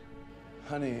fine.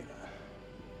 Honey,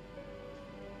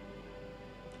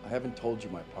 I haven't told you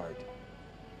my part.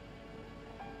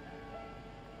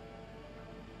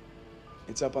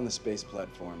 It's up on the space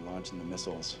platform, launching the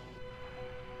missiles.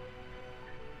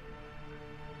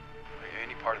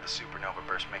 Any part of the supernova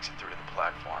burst makes it through to the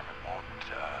platform. It won't,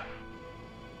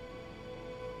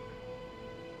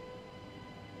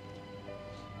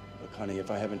 Look, honey, if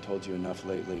I haven't told you enough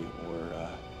lately, or,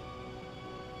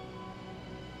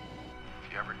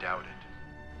 if you ever doubt it.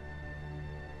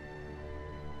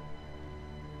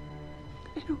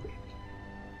 I know, baby.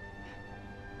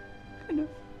 I know.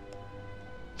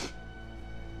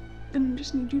 And I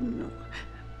just need you to know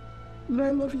that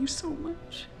I love you so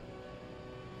much.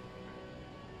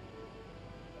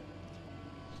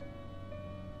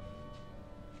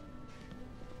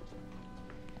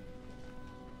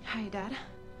 Hi, Dad.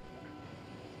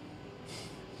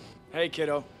 Hey,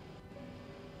 kiddo.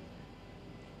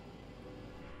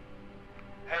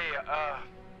 Hey,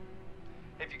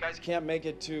 if you guys can't make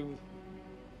it to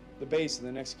the base in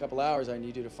the next couple hours, I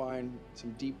need you to find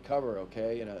some deep cover,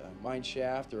 okay? In a mine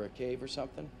shaft or a cave or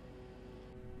something.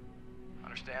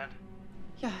 Understand?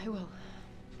 Yeah, I will.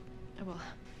 I will.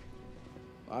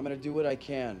 I'm gonna do what I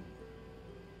can.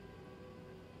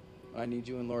 I need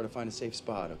you and Laura to find a safe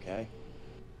spot, okay?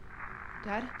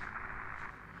 Dad?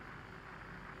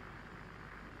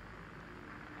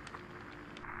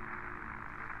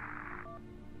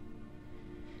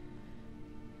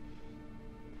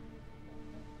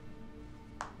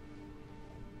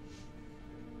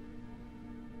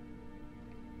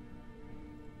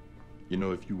 You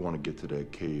know, if you want to get to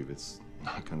that cave, it's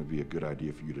not going to be a good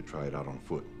idea for you to try it out on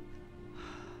foot.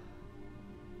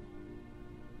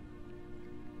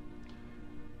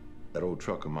 That old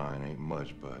truck of mine ain't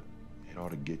much, but it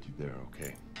ought to get you there,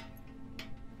 okay?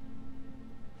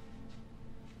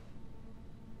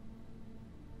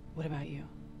 What about you?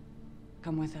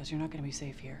 Come with us. You're not going to be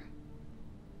safe here.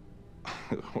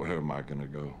 Where am I going to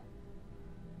go?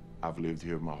 I've lived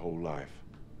here my whole life.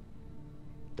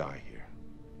 Die here.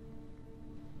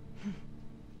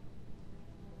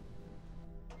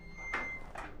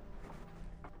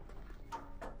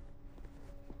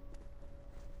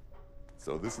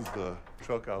 So this is the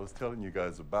truck I was telling you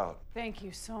guys about. Thank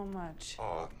you so much.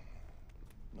 Oh,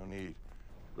 no need.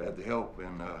 Glad to help.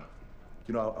 And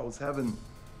you know, I was having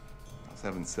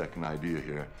a second idea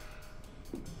here.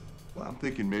 Well, I'm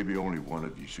thinking maybe only one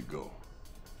of you should go.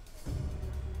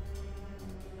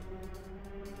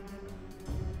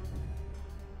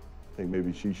 I think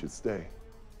maybe she should stay.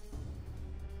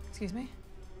 Excuse me?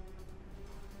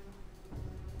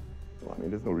 Well, I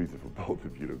mean, there's no reason for both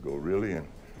of you to go, really, and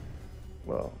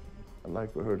well, I'd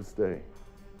like for her to stay.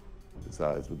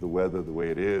 Besides, with the weather the way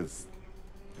it is,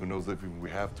 who knows if we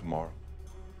have tomorrow?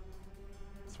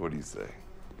 So what do you say?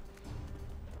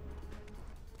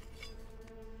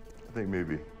 I think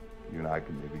maybe you and I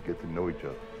can maybe get to know each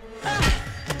other.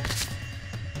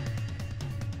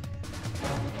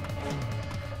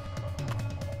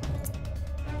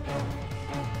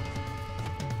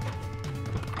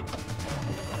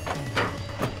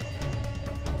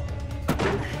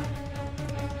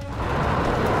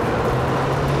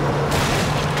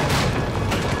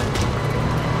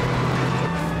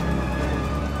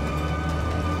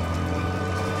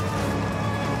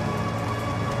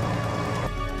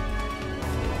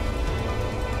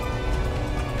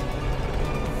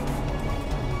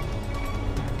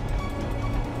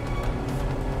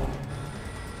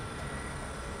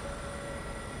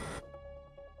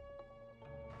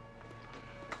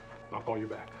 I'll call you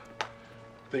back.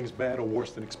 Things bad or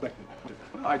worse than expected.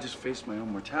 Well, I just faced my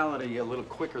own mortality a little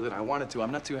quicker than I wanted to.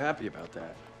 I'm not too happy about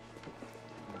that.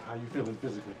 How you feeling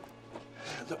physically?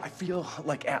 Look, I feel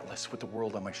like Atlas with the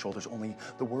world on my shoulders, only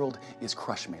the world is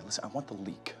crushing me. Listen, I want the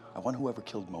leak. I want whoever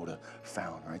killed Moda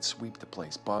found, right? Sweep the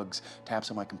place. Bugs, taps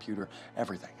on my computer,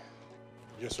 everything.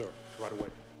 Yes, sir. Right away.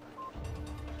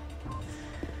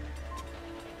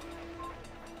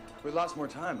 We lost more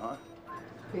time, huh?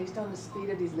 Based on the speed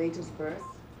of these latest bursts,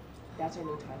 that's our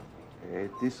new time frame.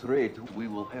 At this rate, we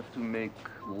will have to make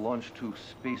launch to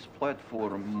space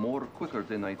platform more quicker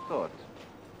than I thought.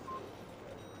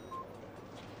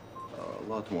 A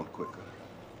lot more quicker.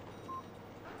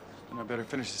 Then I better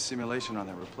finish the simulation on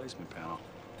that replacement panel.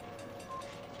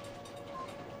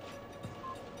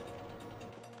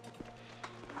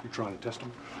 You trying to test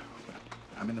them?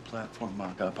 I'm in the platform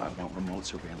mock-up. I want remote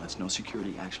surveillance. No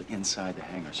security actually inside the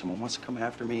hangar. Someone wants to come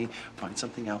after me, find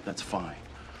something out, that's fine.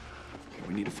 Okay,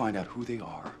 we need to find out who they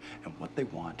are and what they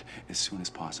want as soon as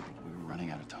possible. We're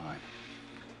running out of time.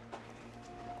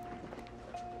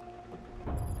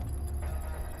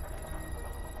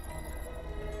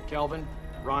 Kelvin,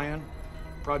 Ryan,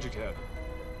 Project Head.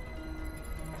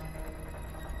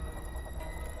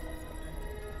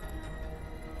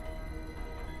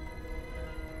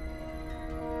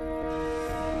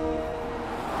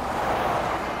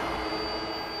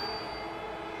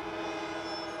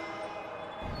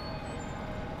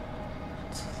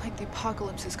 It's like the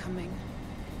apocalypse is coming.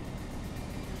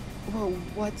 Whoa,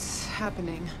 what's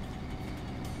happening?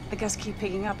 The gusts keep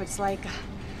picking up. It's like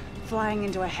flying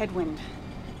into a headwind.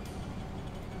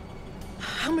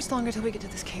 How much longer till we get to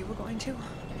this cave we're going to?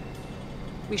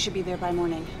 We should be there by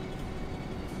morning.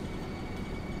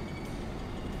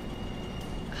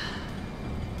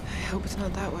 I hope it's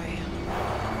not that way.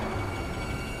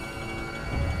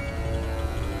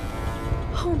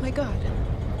 Oh my God.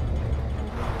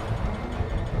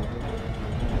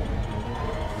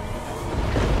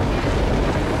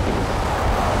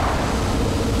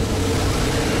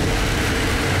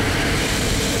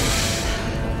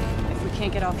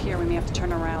 Can't get off here, we may have to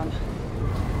turn around.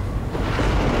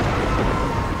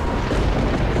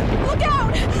 Look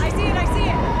out! I see it, I see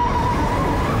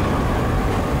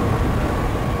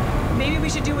it! Maybe we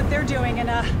should do what they're doing and,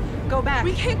 go back.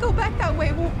 We can't go back that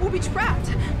way, we'll be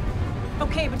trapped.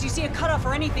 Okay, but do you see a cutoff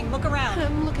or anything? Look around.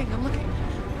 I'm looking.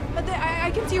 But I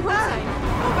can see a road sign.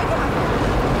 Oh my God!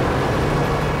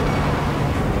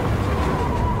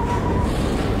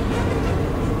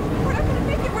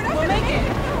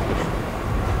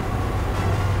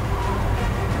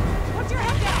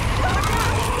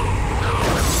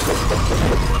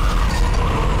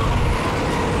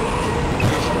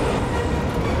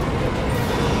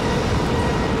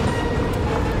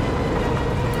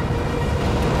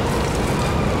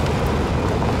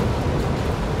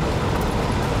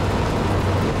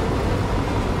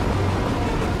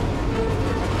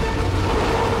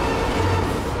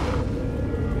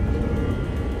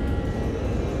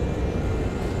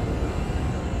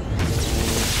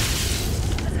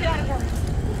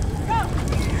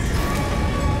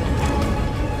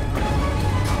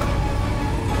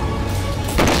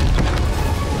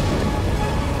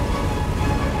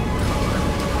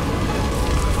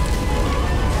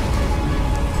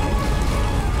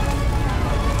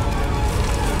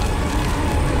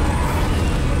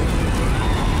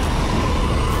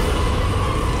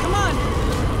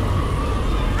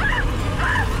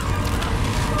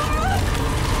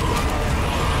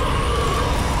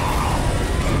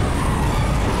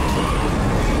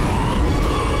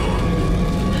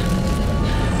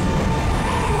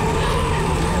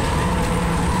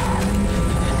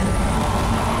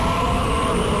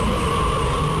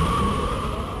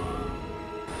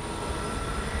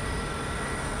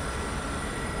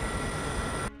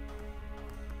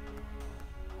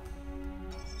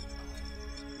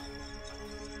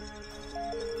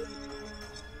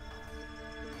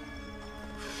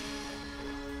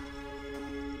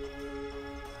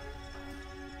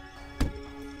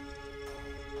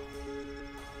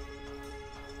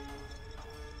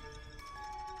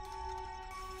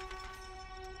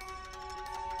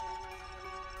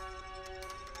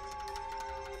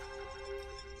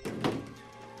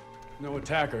 No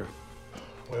attacker.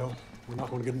 Well, we're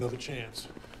not going to get another chance.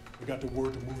 We got the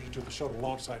word to move you to the shuttle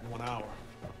launch site in 1 hour.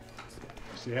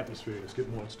 It's the atmosphere. It's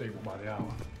getting more unstable by the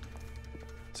hour.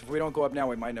 So if we don't go up now,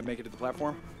 we might not make it to the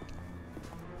platform?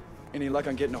 Any luck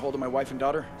on getting a hold of my wife and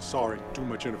daughter? Sorry, too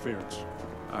much interference.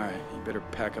 All right, you better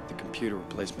pack up the computer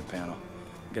replacement panel.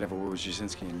 We gotta have a word with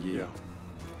Jasinski and Yi. Yeah.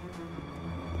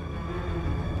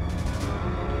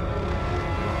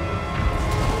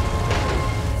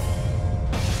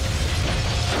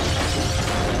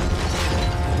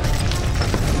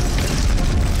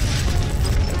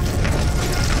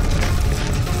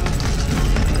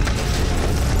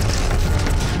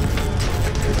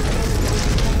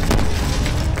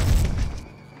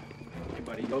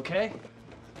 okay?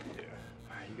 Yeah.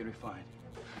 All right, you're gonna be fine.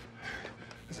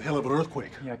 It's a hell of an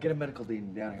earthquake. Yeah, get a medical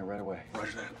team down here right away.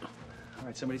 Roger that. All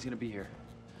right, somebody's gonna be here.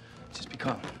 Just be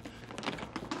calm.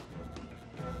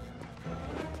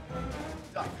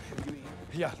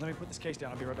 Yeah, let me put this case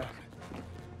down. I'll be right back.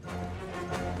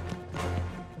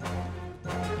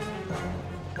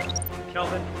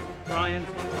 Kelvin, Ryan,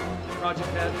 Project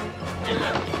Head.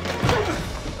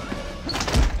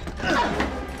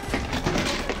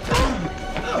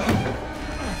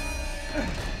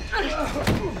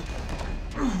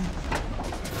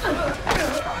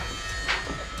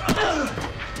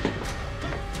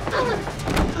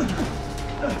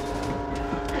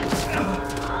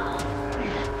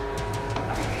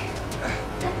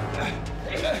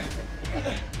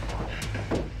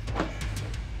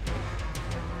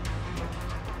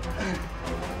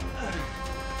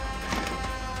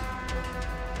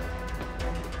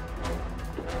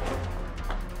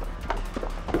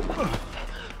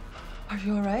 Are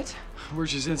you all right?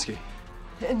 Where's Jasinski?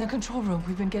 In the control room.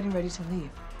 We've been getting ready to leave.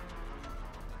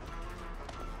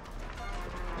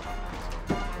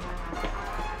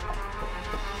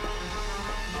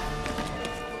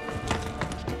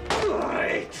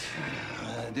 Right.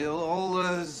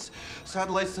 All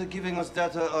satellites that giving us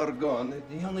data are gone.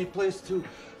 The only place to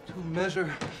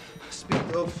measure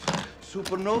speed of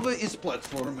Supernova is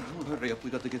platform. Oh, hurry up,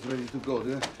 we got to get ready to go.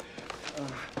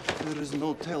 There is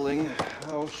no telling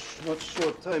how much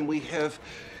short time we have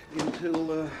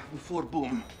until before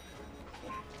boom.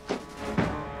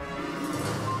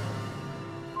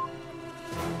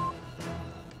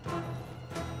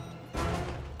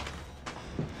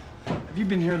 Have you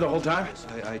been here the whole time? Yes,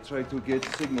 I tried to get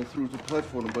signal through the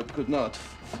platform, but could not.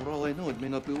 For all I know, it may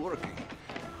not be working.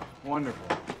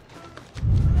 Wonderful.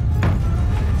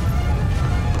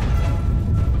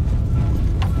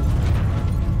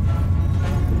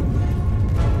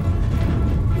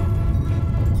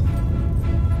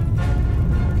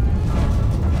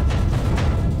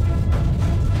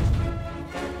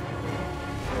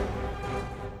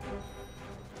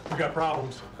 We got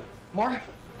problems. More?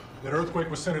 That earthquake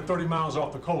was centered 30 miles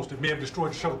off the coast. It may have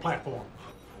destroyed the shuttle platform.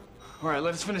 All right,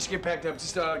 let us finish, get packed up.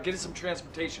 Just get us some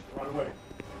transportation. Right away.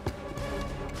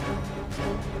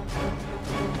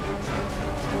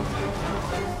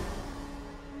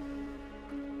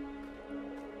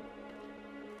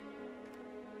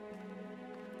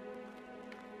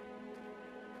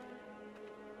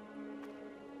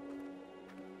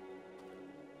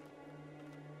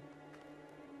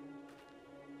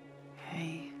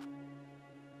 Hey.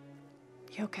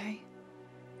 You okay?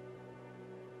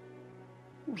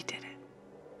 We did it.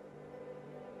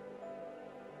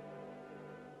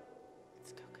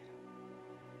 Let's go get him.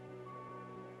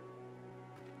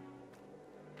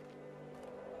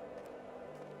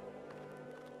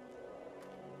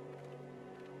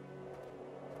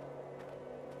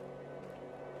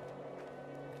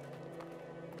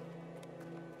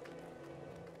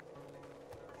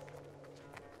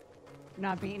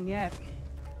 Not beaten yet.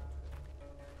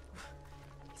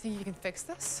 Think you can fix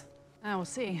this? We'll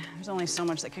see. There's only so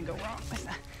much that could go wrong with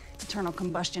the internal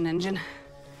combustion engine.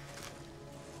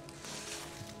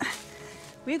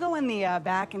 Will you go in the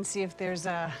back and see if there's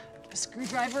a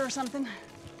screwdriver or something?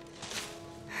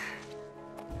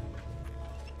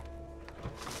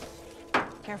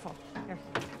 Careful, careful.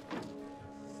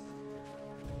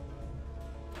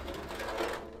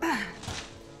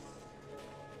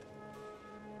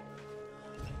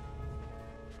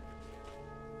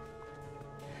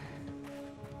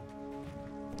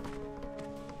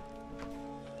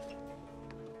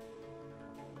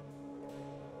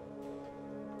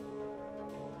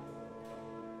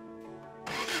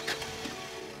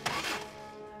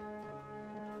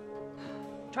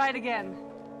 Try it again.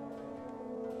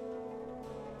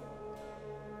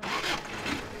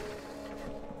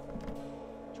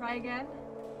 Try again.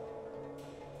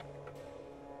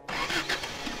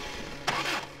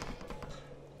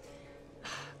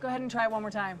 Go ahead and try it one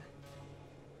more time.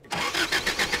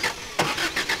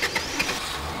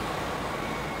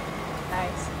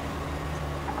 Nice.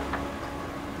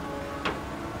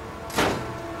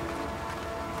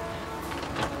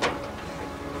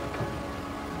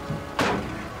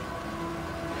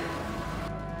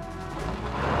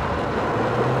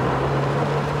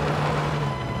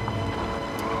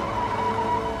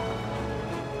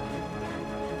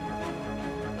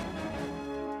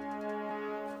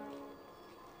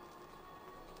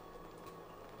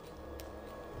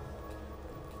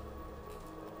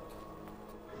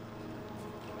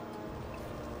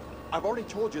 I've already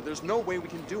told you there's no way we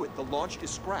can do it. The launch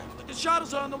is scrapped. The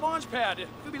shuttle's on the launch pad. If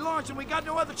we be launched, and we got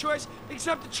no other choice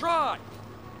except to try.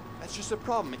 That's just a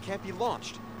problem. It can't be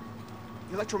launched.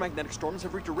 The electromagnetic storms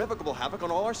have wreaked irrevocable havoc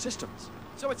on all our systems.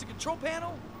 So it's a control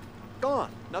panel?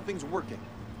 Gone. Nothing's working.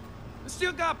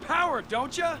 Still got power,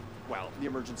 don't ya? Well, the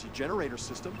emergency generator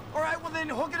system. All right, well then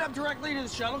hook it up directly to the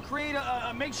shuttle, create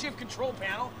a makeshift control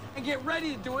panel, and get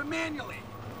ready to do it manually.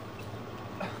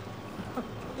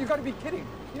 You gotta be kidding.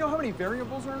 You know how many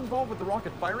variables are involved with the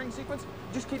rocket firing sequence?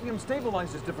 Just keeping them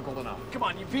stabilized is difficult enough. Come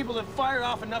on, you people have fired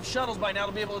off enough shuttles by now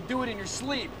to be able to do it in your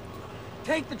sleep.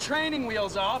 Take the training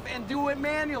wheels off and do it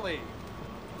manually.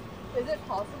 Is it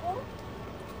possible?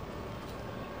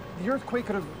 The earthquake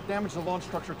could have damaged the launch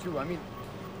structure too. I mean,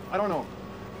 I don't know.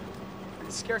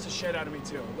 It scares the shit out of me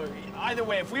too. Look, either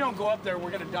way, if we don't go up there,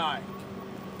 we're gonna die.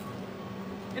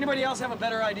 Anybody else have a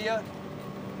better idea?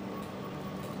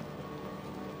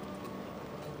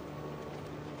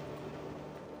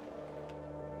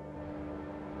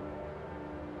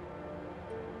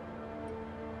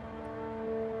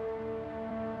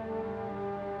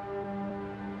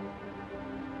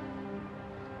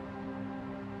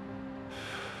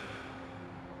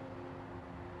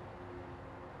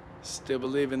 Still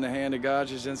believe in the hand of God,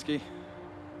 Jasinski?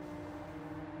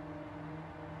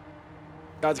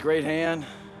 God's great hand,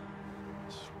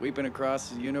 sweeping across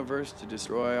the universe to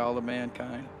destroy all of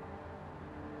mankind?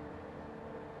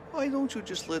 Why don't you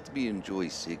just let me enjoy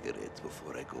cigarettes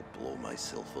before I go blow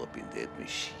myself up in that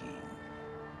machine?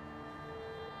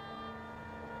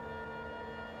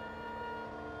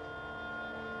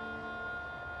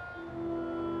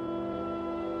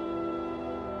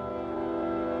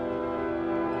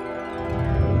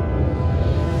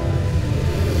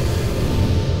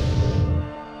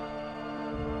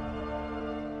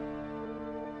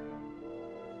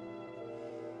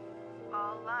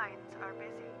 All lines are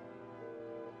busy.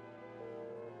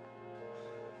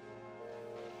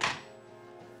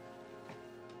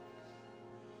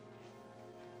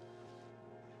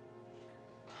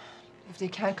 If they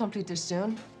can't complete this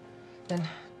soon, then it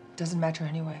doesn't matter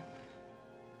anyway.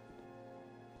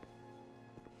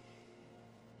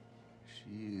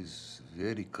 She is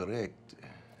very correct.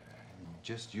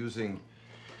 Just using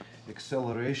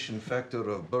acceleration factor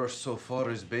of burst so far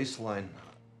as baseline,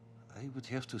 I would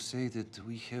have to say that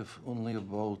we have only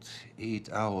about 8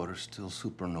 hours till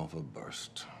supernova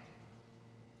burst.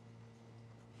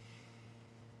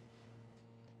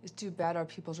 It's too bad our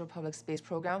People's Republic space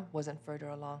program wasn't further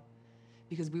along,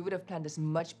 because we would have planned this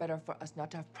much better for us not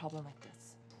to have a problem like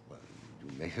this. Well,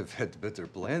 you may have had better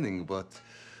planning, but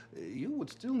you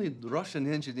would still need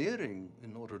Russian engineering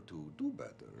in order to do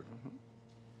better.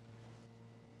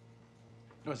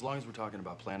 No, as long as we're talking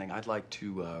about planning, I'd like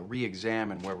to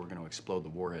re-examine where we're going to explode the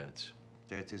warheads.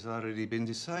 That has already been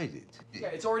decided. Yeah,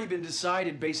 it's already been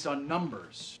decided based on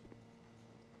numbers.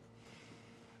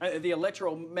 The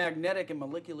electromagnetic and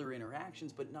molecular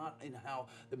interactions, but not in how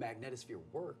the magnetosphere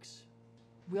works.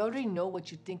 We already know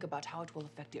what you think about how it will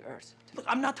affect the Earth. Look,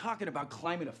 I'm not talking about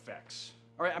climate effects.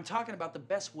 All right, I'm talking about the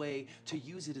best way to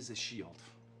use it as a shield.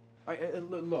 All right,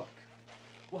 look,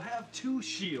 we'll have two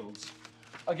shields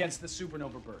against the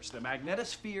supernova burst, the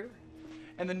magnetosphere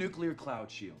and the nuclear cloud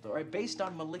shield, all right? Based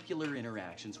on molecular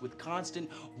interactions with constant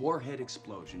warhead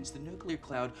explosions, the nuclear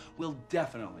cloud will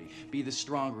definitely be the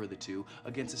stronger of the two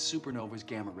against a supernova's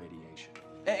gamma radiation.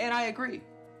 And I agree.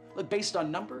 Look, based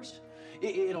on numbers,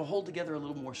 it'll hold together a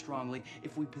little more strongly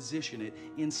if we position it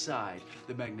inside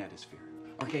the magnetosphere.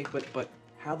 Okay, but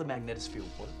how the magnetosphere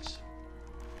works,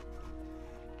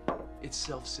 it's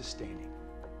self-sustaining.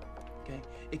 Okay?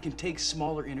 It can take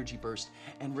smaller energy bursts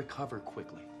and recover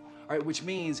quickly. All right, which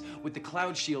means with the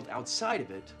cloud shield outside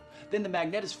of it, then the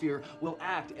magnetosphere will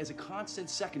act as a constant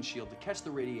second shield to catch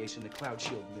the radiation the cloud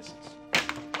shield misses.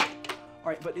 All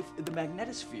right, but if the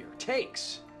magnetosphere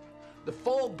takes the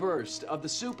full burst of the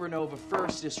supernova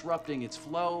first disrupting its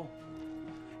flow,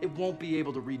 it won't be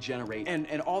able to regenerate.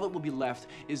 And all that will be left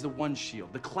is the one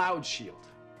shield, the cloud shield,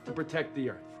 to protect the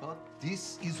Earth. But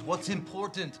this is what's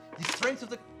important. The strength of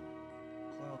the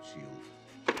cloud shield.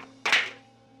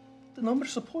 The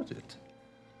numbers support it.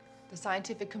 The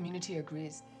scientific community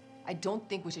agrees. I don't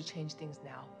think we should change things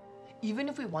now. Even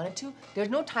if we wanted to, there's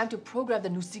no time to program the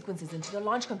new sequences into the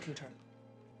launch computer.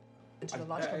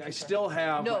 I still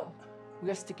have... No, we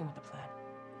are sticking with the plan.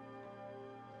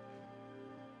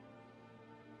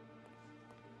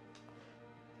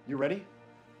 You ready?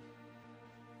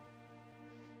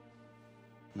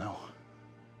 No.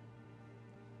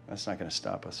 That's not gonna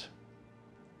stop us.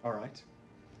 All right.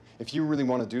 If you really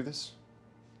want to do this,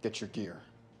 get your gear.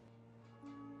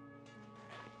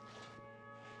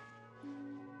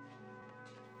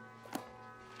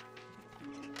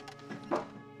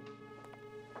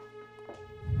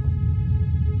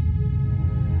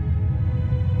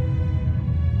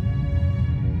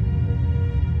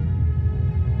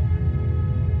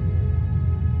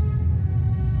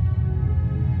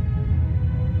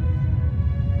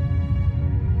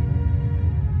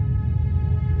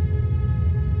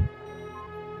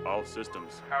 All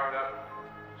systems. Powered up.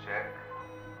 Check.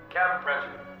 Cabin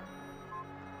pressure.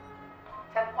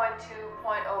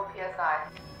 10.2.0 psi.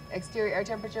 Exterior air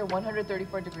temperature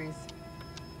 134 degrees.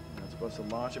 Not supposed to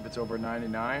launch if it's over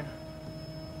 99.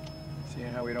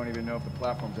 Seeing how we don't even know if the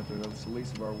platform's up there, that's the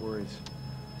least of our worries.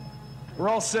 We're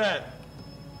all set.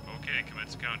 Okay,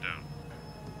 commence countdown.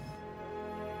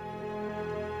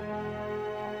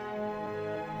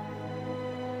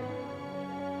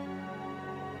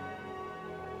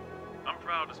 I'm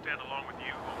proud to stand along with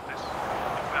you on this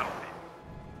battlefield,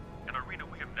 an arena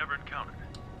we have never encountered.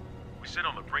 We sit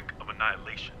on the brink of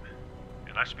annihilation,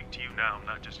 and I speak to you now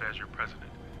not just as your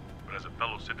president, but as a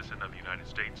fellow citizen of the United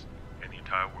States and the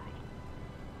entire world.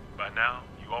 By now,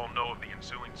 you all know of the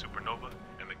ensuing supernova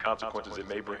and the consequences it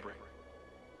may bring.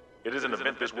 It is an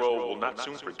event this world will not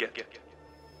soon forget.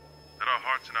 Let our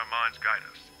hearts and our minds guide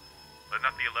us. Let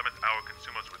not the 11th hour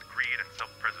consume us with greed and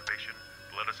self-preservation,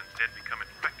 but let us instead become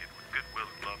infected with goodwill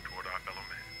and love toward our fellow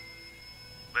man.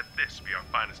 Let this be our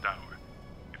finest hour,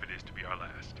 if it is to be our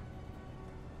last.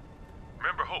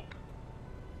 Remember hope.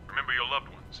 Remember your loved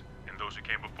ones and those who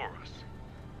came before us.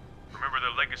 Remember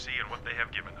their legacy and what they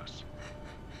have given us.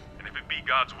 And if it be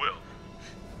God's will,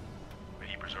 may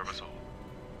He preserve us all.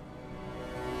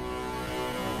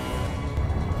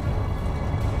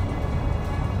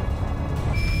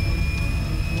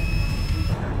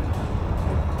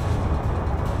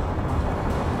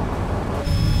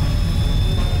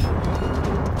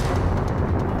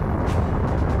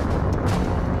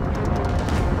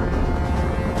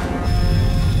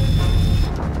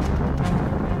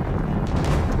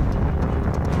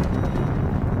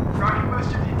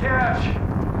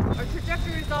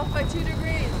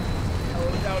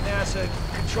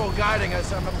 Guiding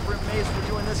us, I'm amazed we're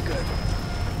doing this good.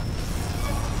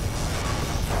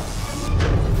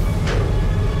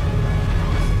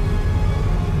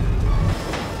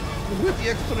 With the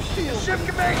extra shield. Ship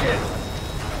can make it!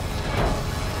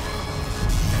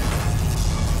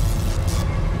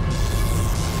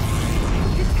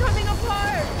 It's coming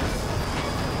apart!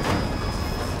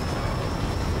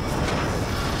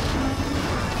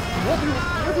 What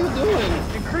are you doing?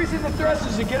 Increasing the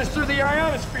thrusters to get us through the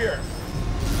ionosphere.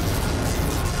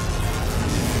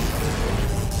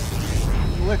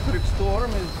 Electric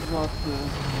storm is not the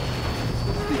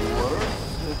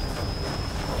worst.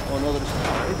 On the other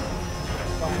side.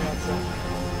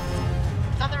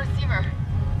 It's on the receiver.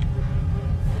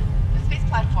 The space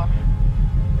platform.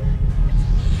 It's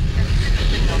a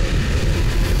signal.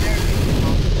 Very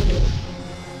signal.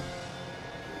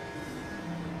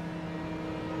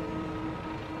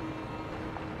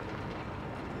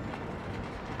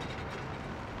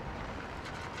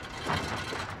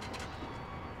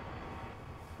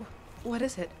 What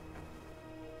is it?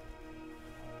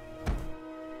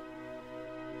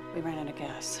 We ran out of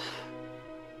gas.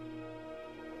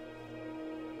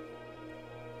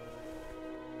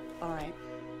 All right.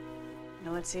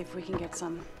 Now let's see if we can get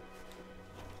some.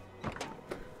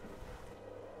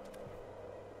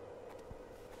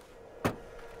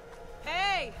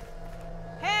 Hey!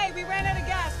 Hey, we ran out of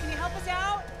gas. Can you help us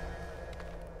out?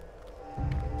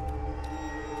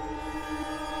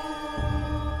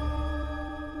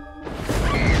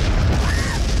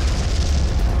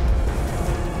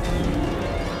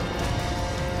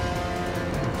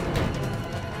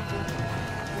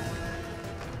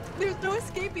 No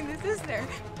escaping this, is there?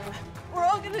 We're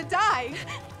all gonna die.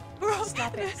 We're all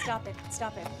Stop it, stop it,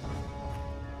 stop it.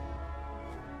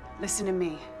 Listen to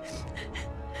me.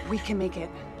 We can make it.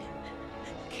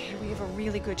 Okay, we have a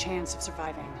really good chance of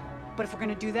surviving. But if we're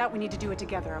gonna do that, we need to do it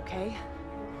together, okay?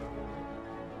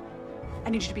 I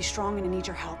need you to be strong and I need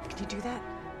your help. Can you do that?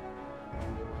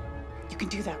 You can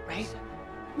do that, right?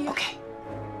 Yeah. Okay.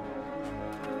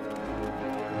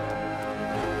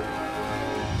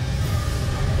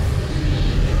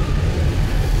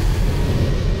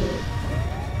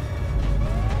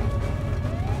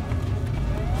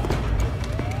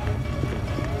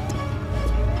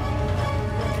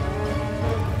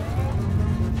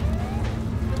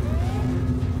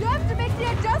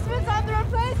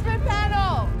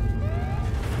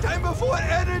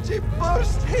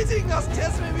 Burst hitting us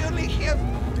tells me we only have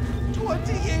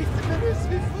 28 minutes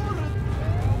before.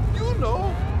 You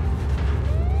know.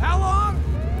 How long?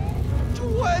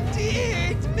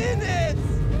 28 minutes!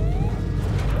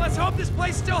 Let's hope this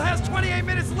place still has 28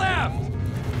 minutes left!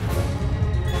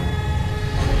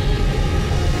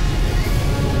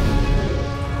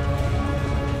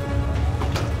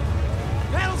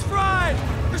 Panel's fried!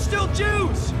 There's still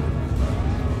juice!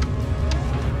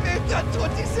 We've got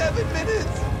 27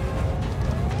 minutes!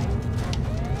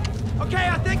 Okay,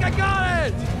 I think I got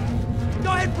it!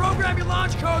 Go ahead! try and program your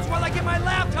launch codes while I get my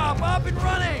laptop up and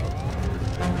running!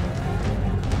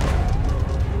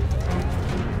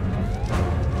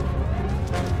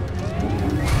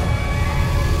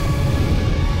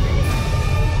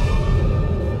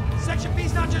 Section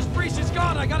B's not just breached, it's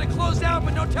gone. I got it closed out,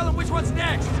 but don't tell him which one's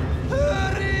next.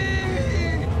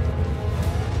 Hurry!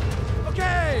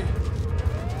 Okay!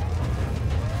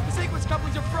 The sequence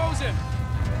couplings are frozen.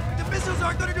 The missiles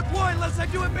aren't going to deploy unless I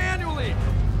do it manually.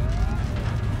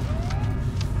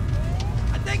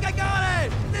 I think I got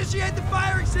it! Initiate the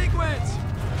firing sequence!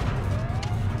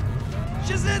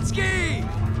 Jasinski!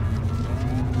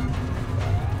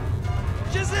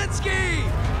 Jasinski!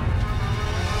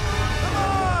 Come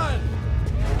on!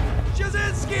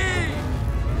 Jasinski!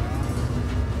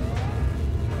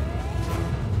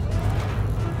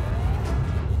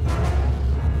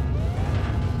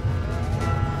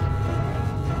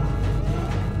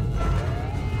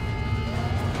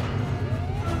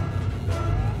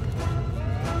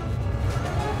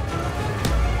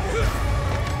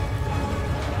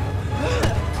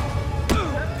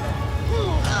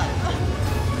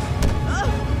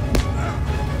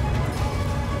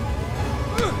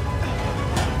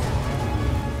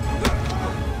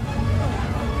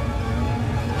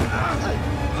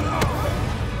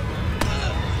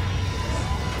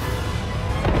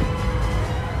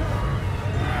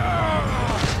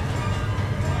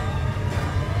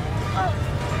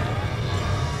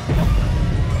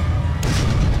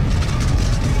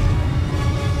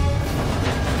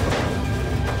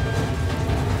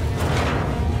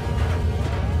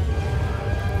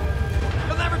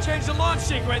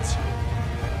 Sequence.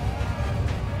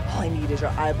 All I need is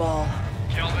your eyeball.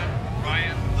 Kelvin,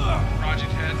 Ryan,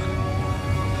 Project Head.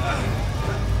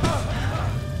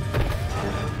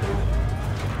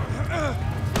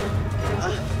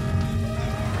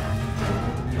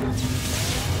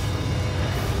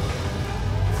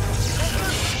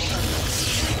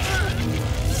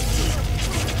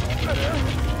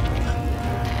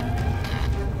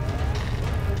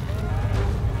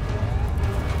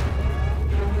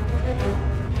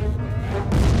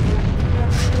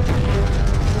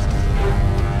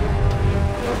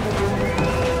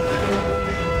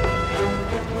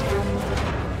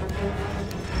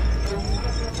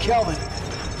 Kelvin,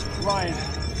 Ryan,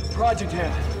 Project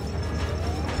Head.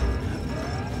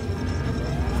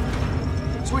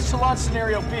 Switch to launch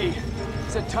scenario B.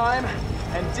 Set time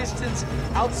and distance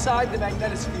outside the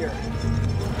magnetosphere.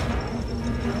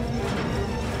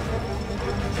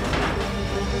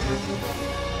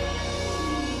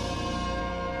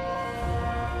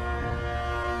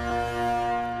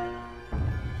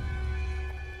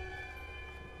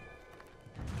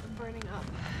 I'm burning up.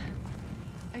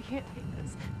 I can't take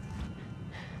this.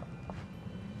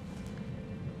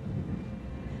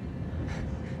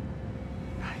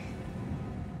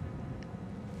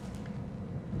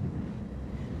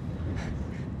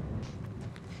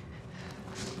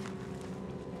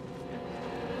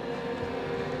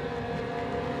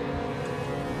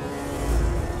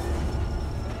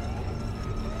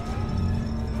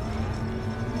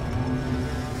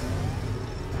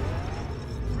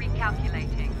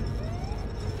 Recalculating.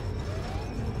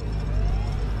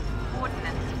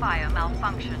 Coordinates fire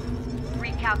malfunction.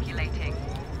 Recalculating.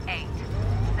 8,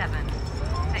 7,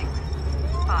 6,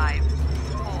 5,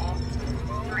 4,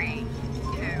 3, 2,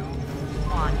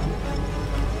 1.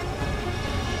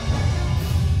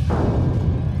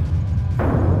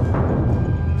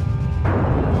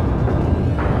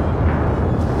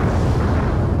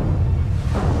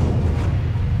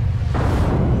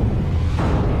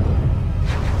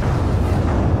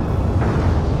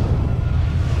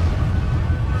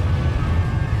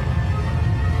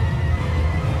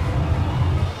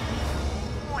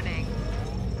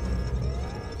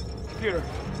 Computer.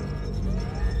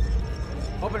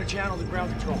 Open a channel to ground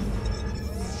control.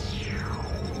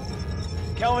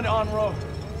 Kelvin, en route.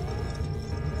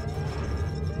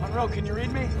 En route, can you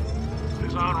read me?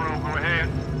 It's en route, go ahead.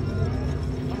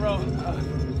 En route,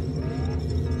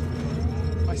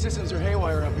 my systems are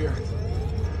haywire up here. Do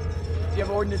you have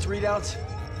ordnance readouts?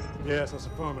 Yes, that's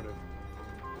affirmative.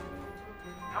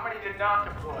 How many did not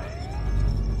deploy?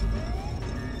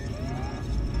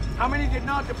 How many did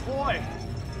not deploy?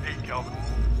 8, Kelvin.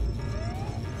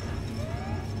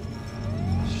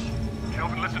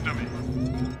 Kelvin, listen to me.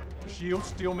 Shield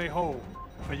still may hold.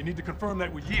 Now you need to confirm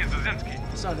that with He and Zazinski.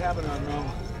 It's not happening on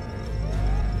Rome.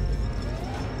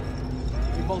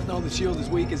 We both know the shield is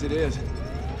weak as it is.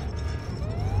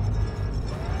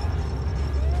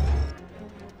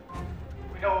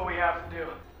 We know what we have to do.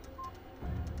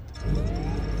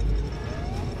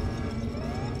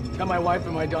 Tell my wife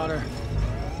and my daughter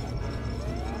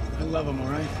I love him, all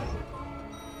right?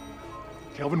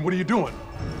 Kelvin, what are you doing?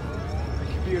 The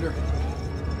computer.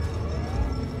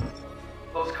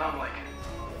 Close comm link.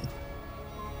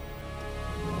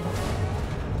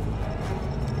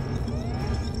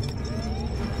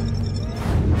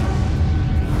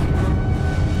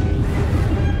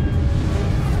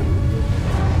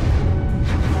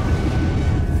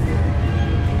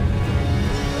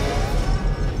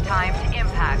 Time to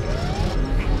impact.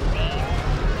 15,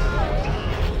 14,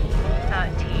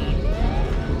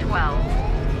 13, 12,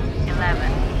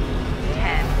 11,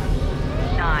 10,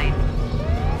 9,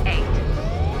 8,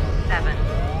 7,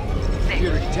 6,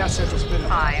 Computer, gas central spin up.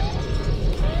 5,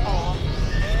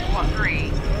 4, 3,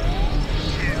 2,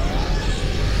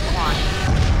 1.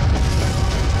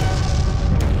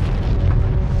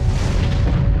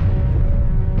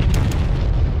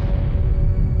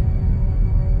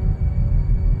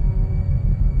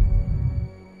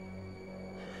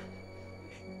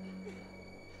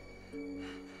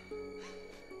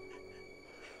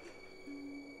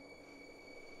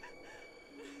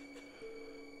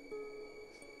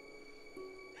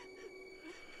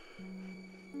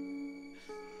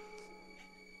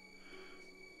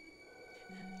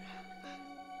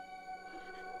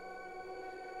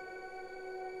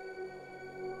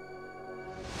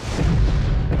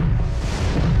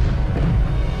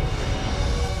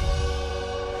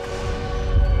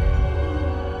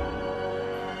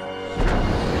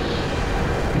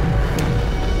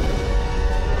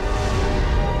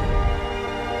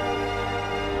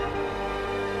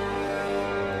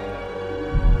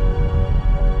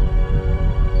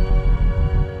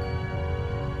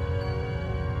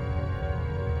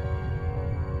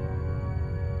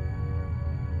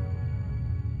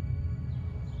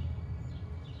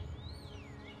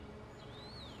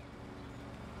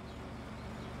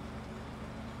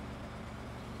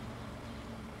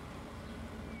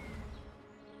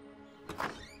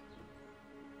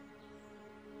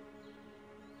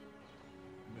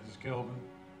 Mrs. Kelvin,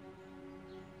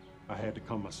 I had to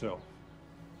come myself.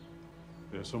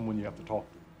 There's someone you have to talk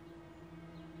to.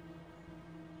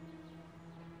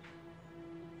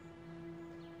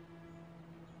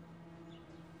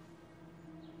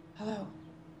 Hello.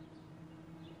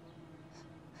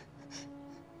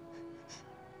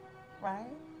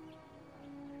 Right?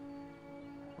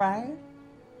 Right?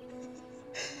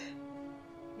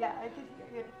 Yeah, I can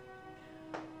hear you.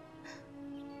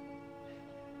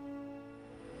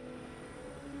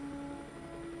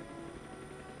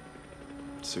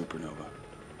 Supernova.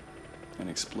 An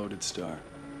exploded star.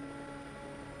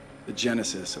 The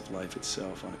genesis of life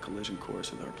itself on a collision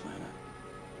course with our planet.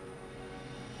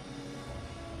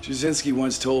 Jasinski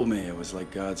once told me it was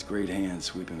like God's great hand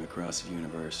sweeping across the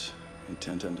universe,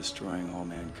 intent on destroying all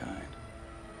mankind.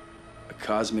 A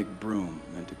cosmic broom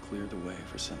meant to clear the way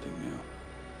for something new.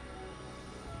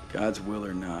 God's will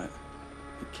or not,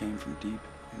 it came from deep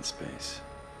in space,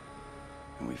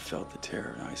 and we felt the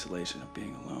terror and isolation of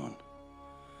being alone.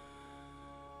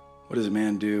 What does a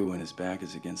man do when his back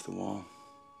is against the wall?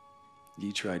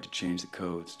 Yi tried to change the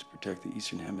codes to protect the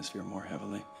Eastern Hemisphere more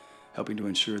heavily, helping to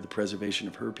ensure the preservation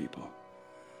of her people.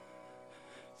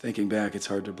 Thinking back, it's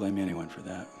hard to blame anyone for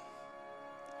that.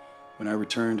 When I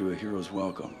returned to a hero's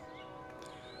welcome,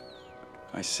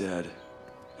 I said,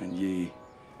 and Yi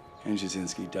and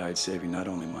Jasinski died saving not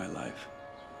only my life,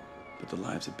 but the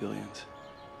lives of billions.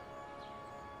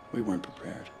 We weren't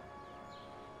prepared.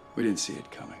 We didn't see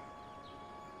it coming.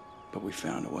 But we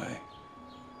found a way.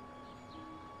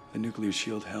 The nuclear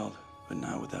shield held, but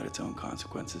not without its own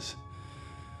consequences.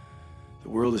 The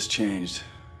world has changed,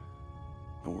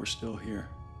 but we're still here,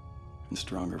 and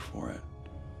stronger for it.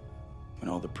 When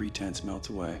all the pretense melts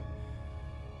away,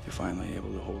 you're finally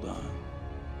able to hold on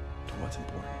to what's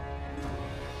important.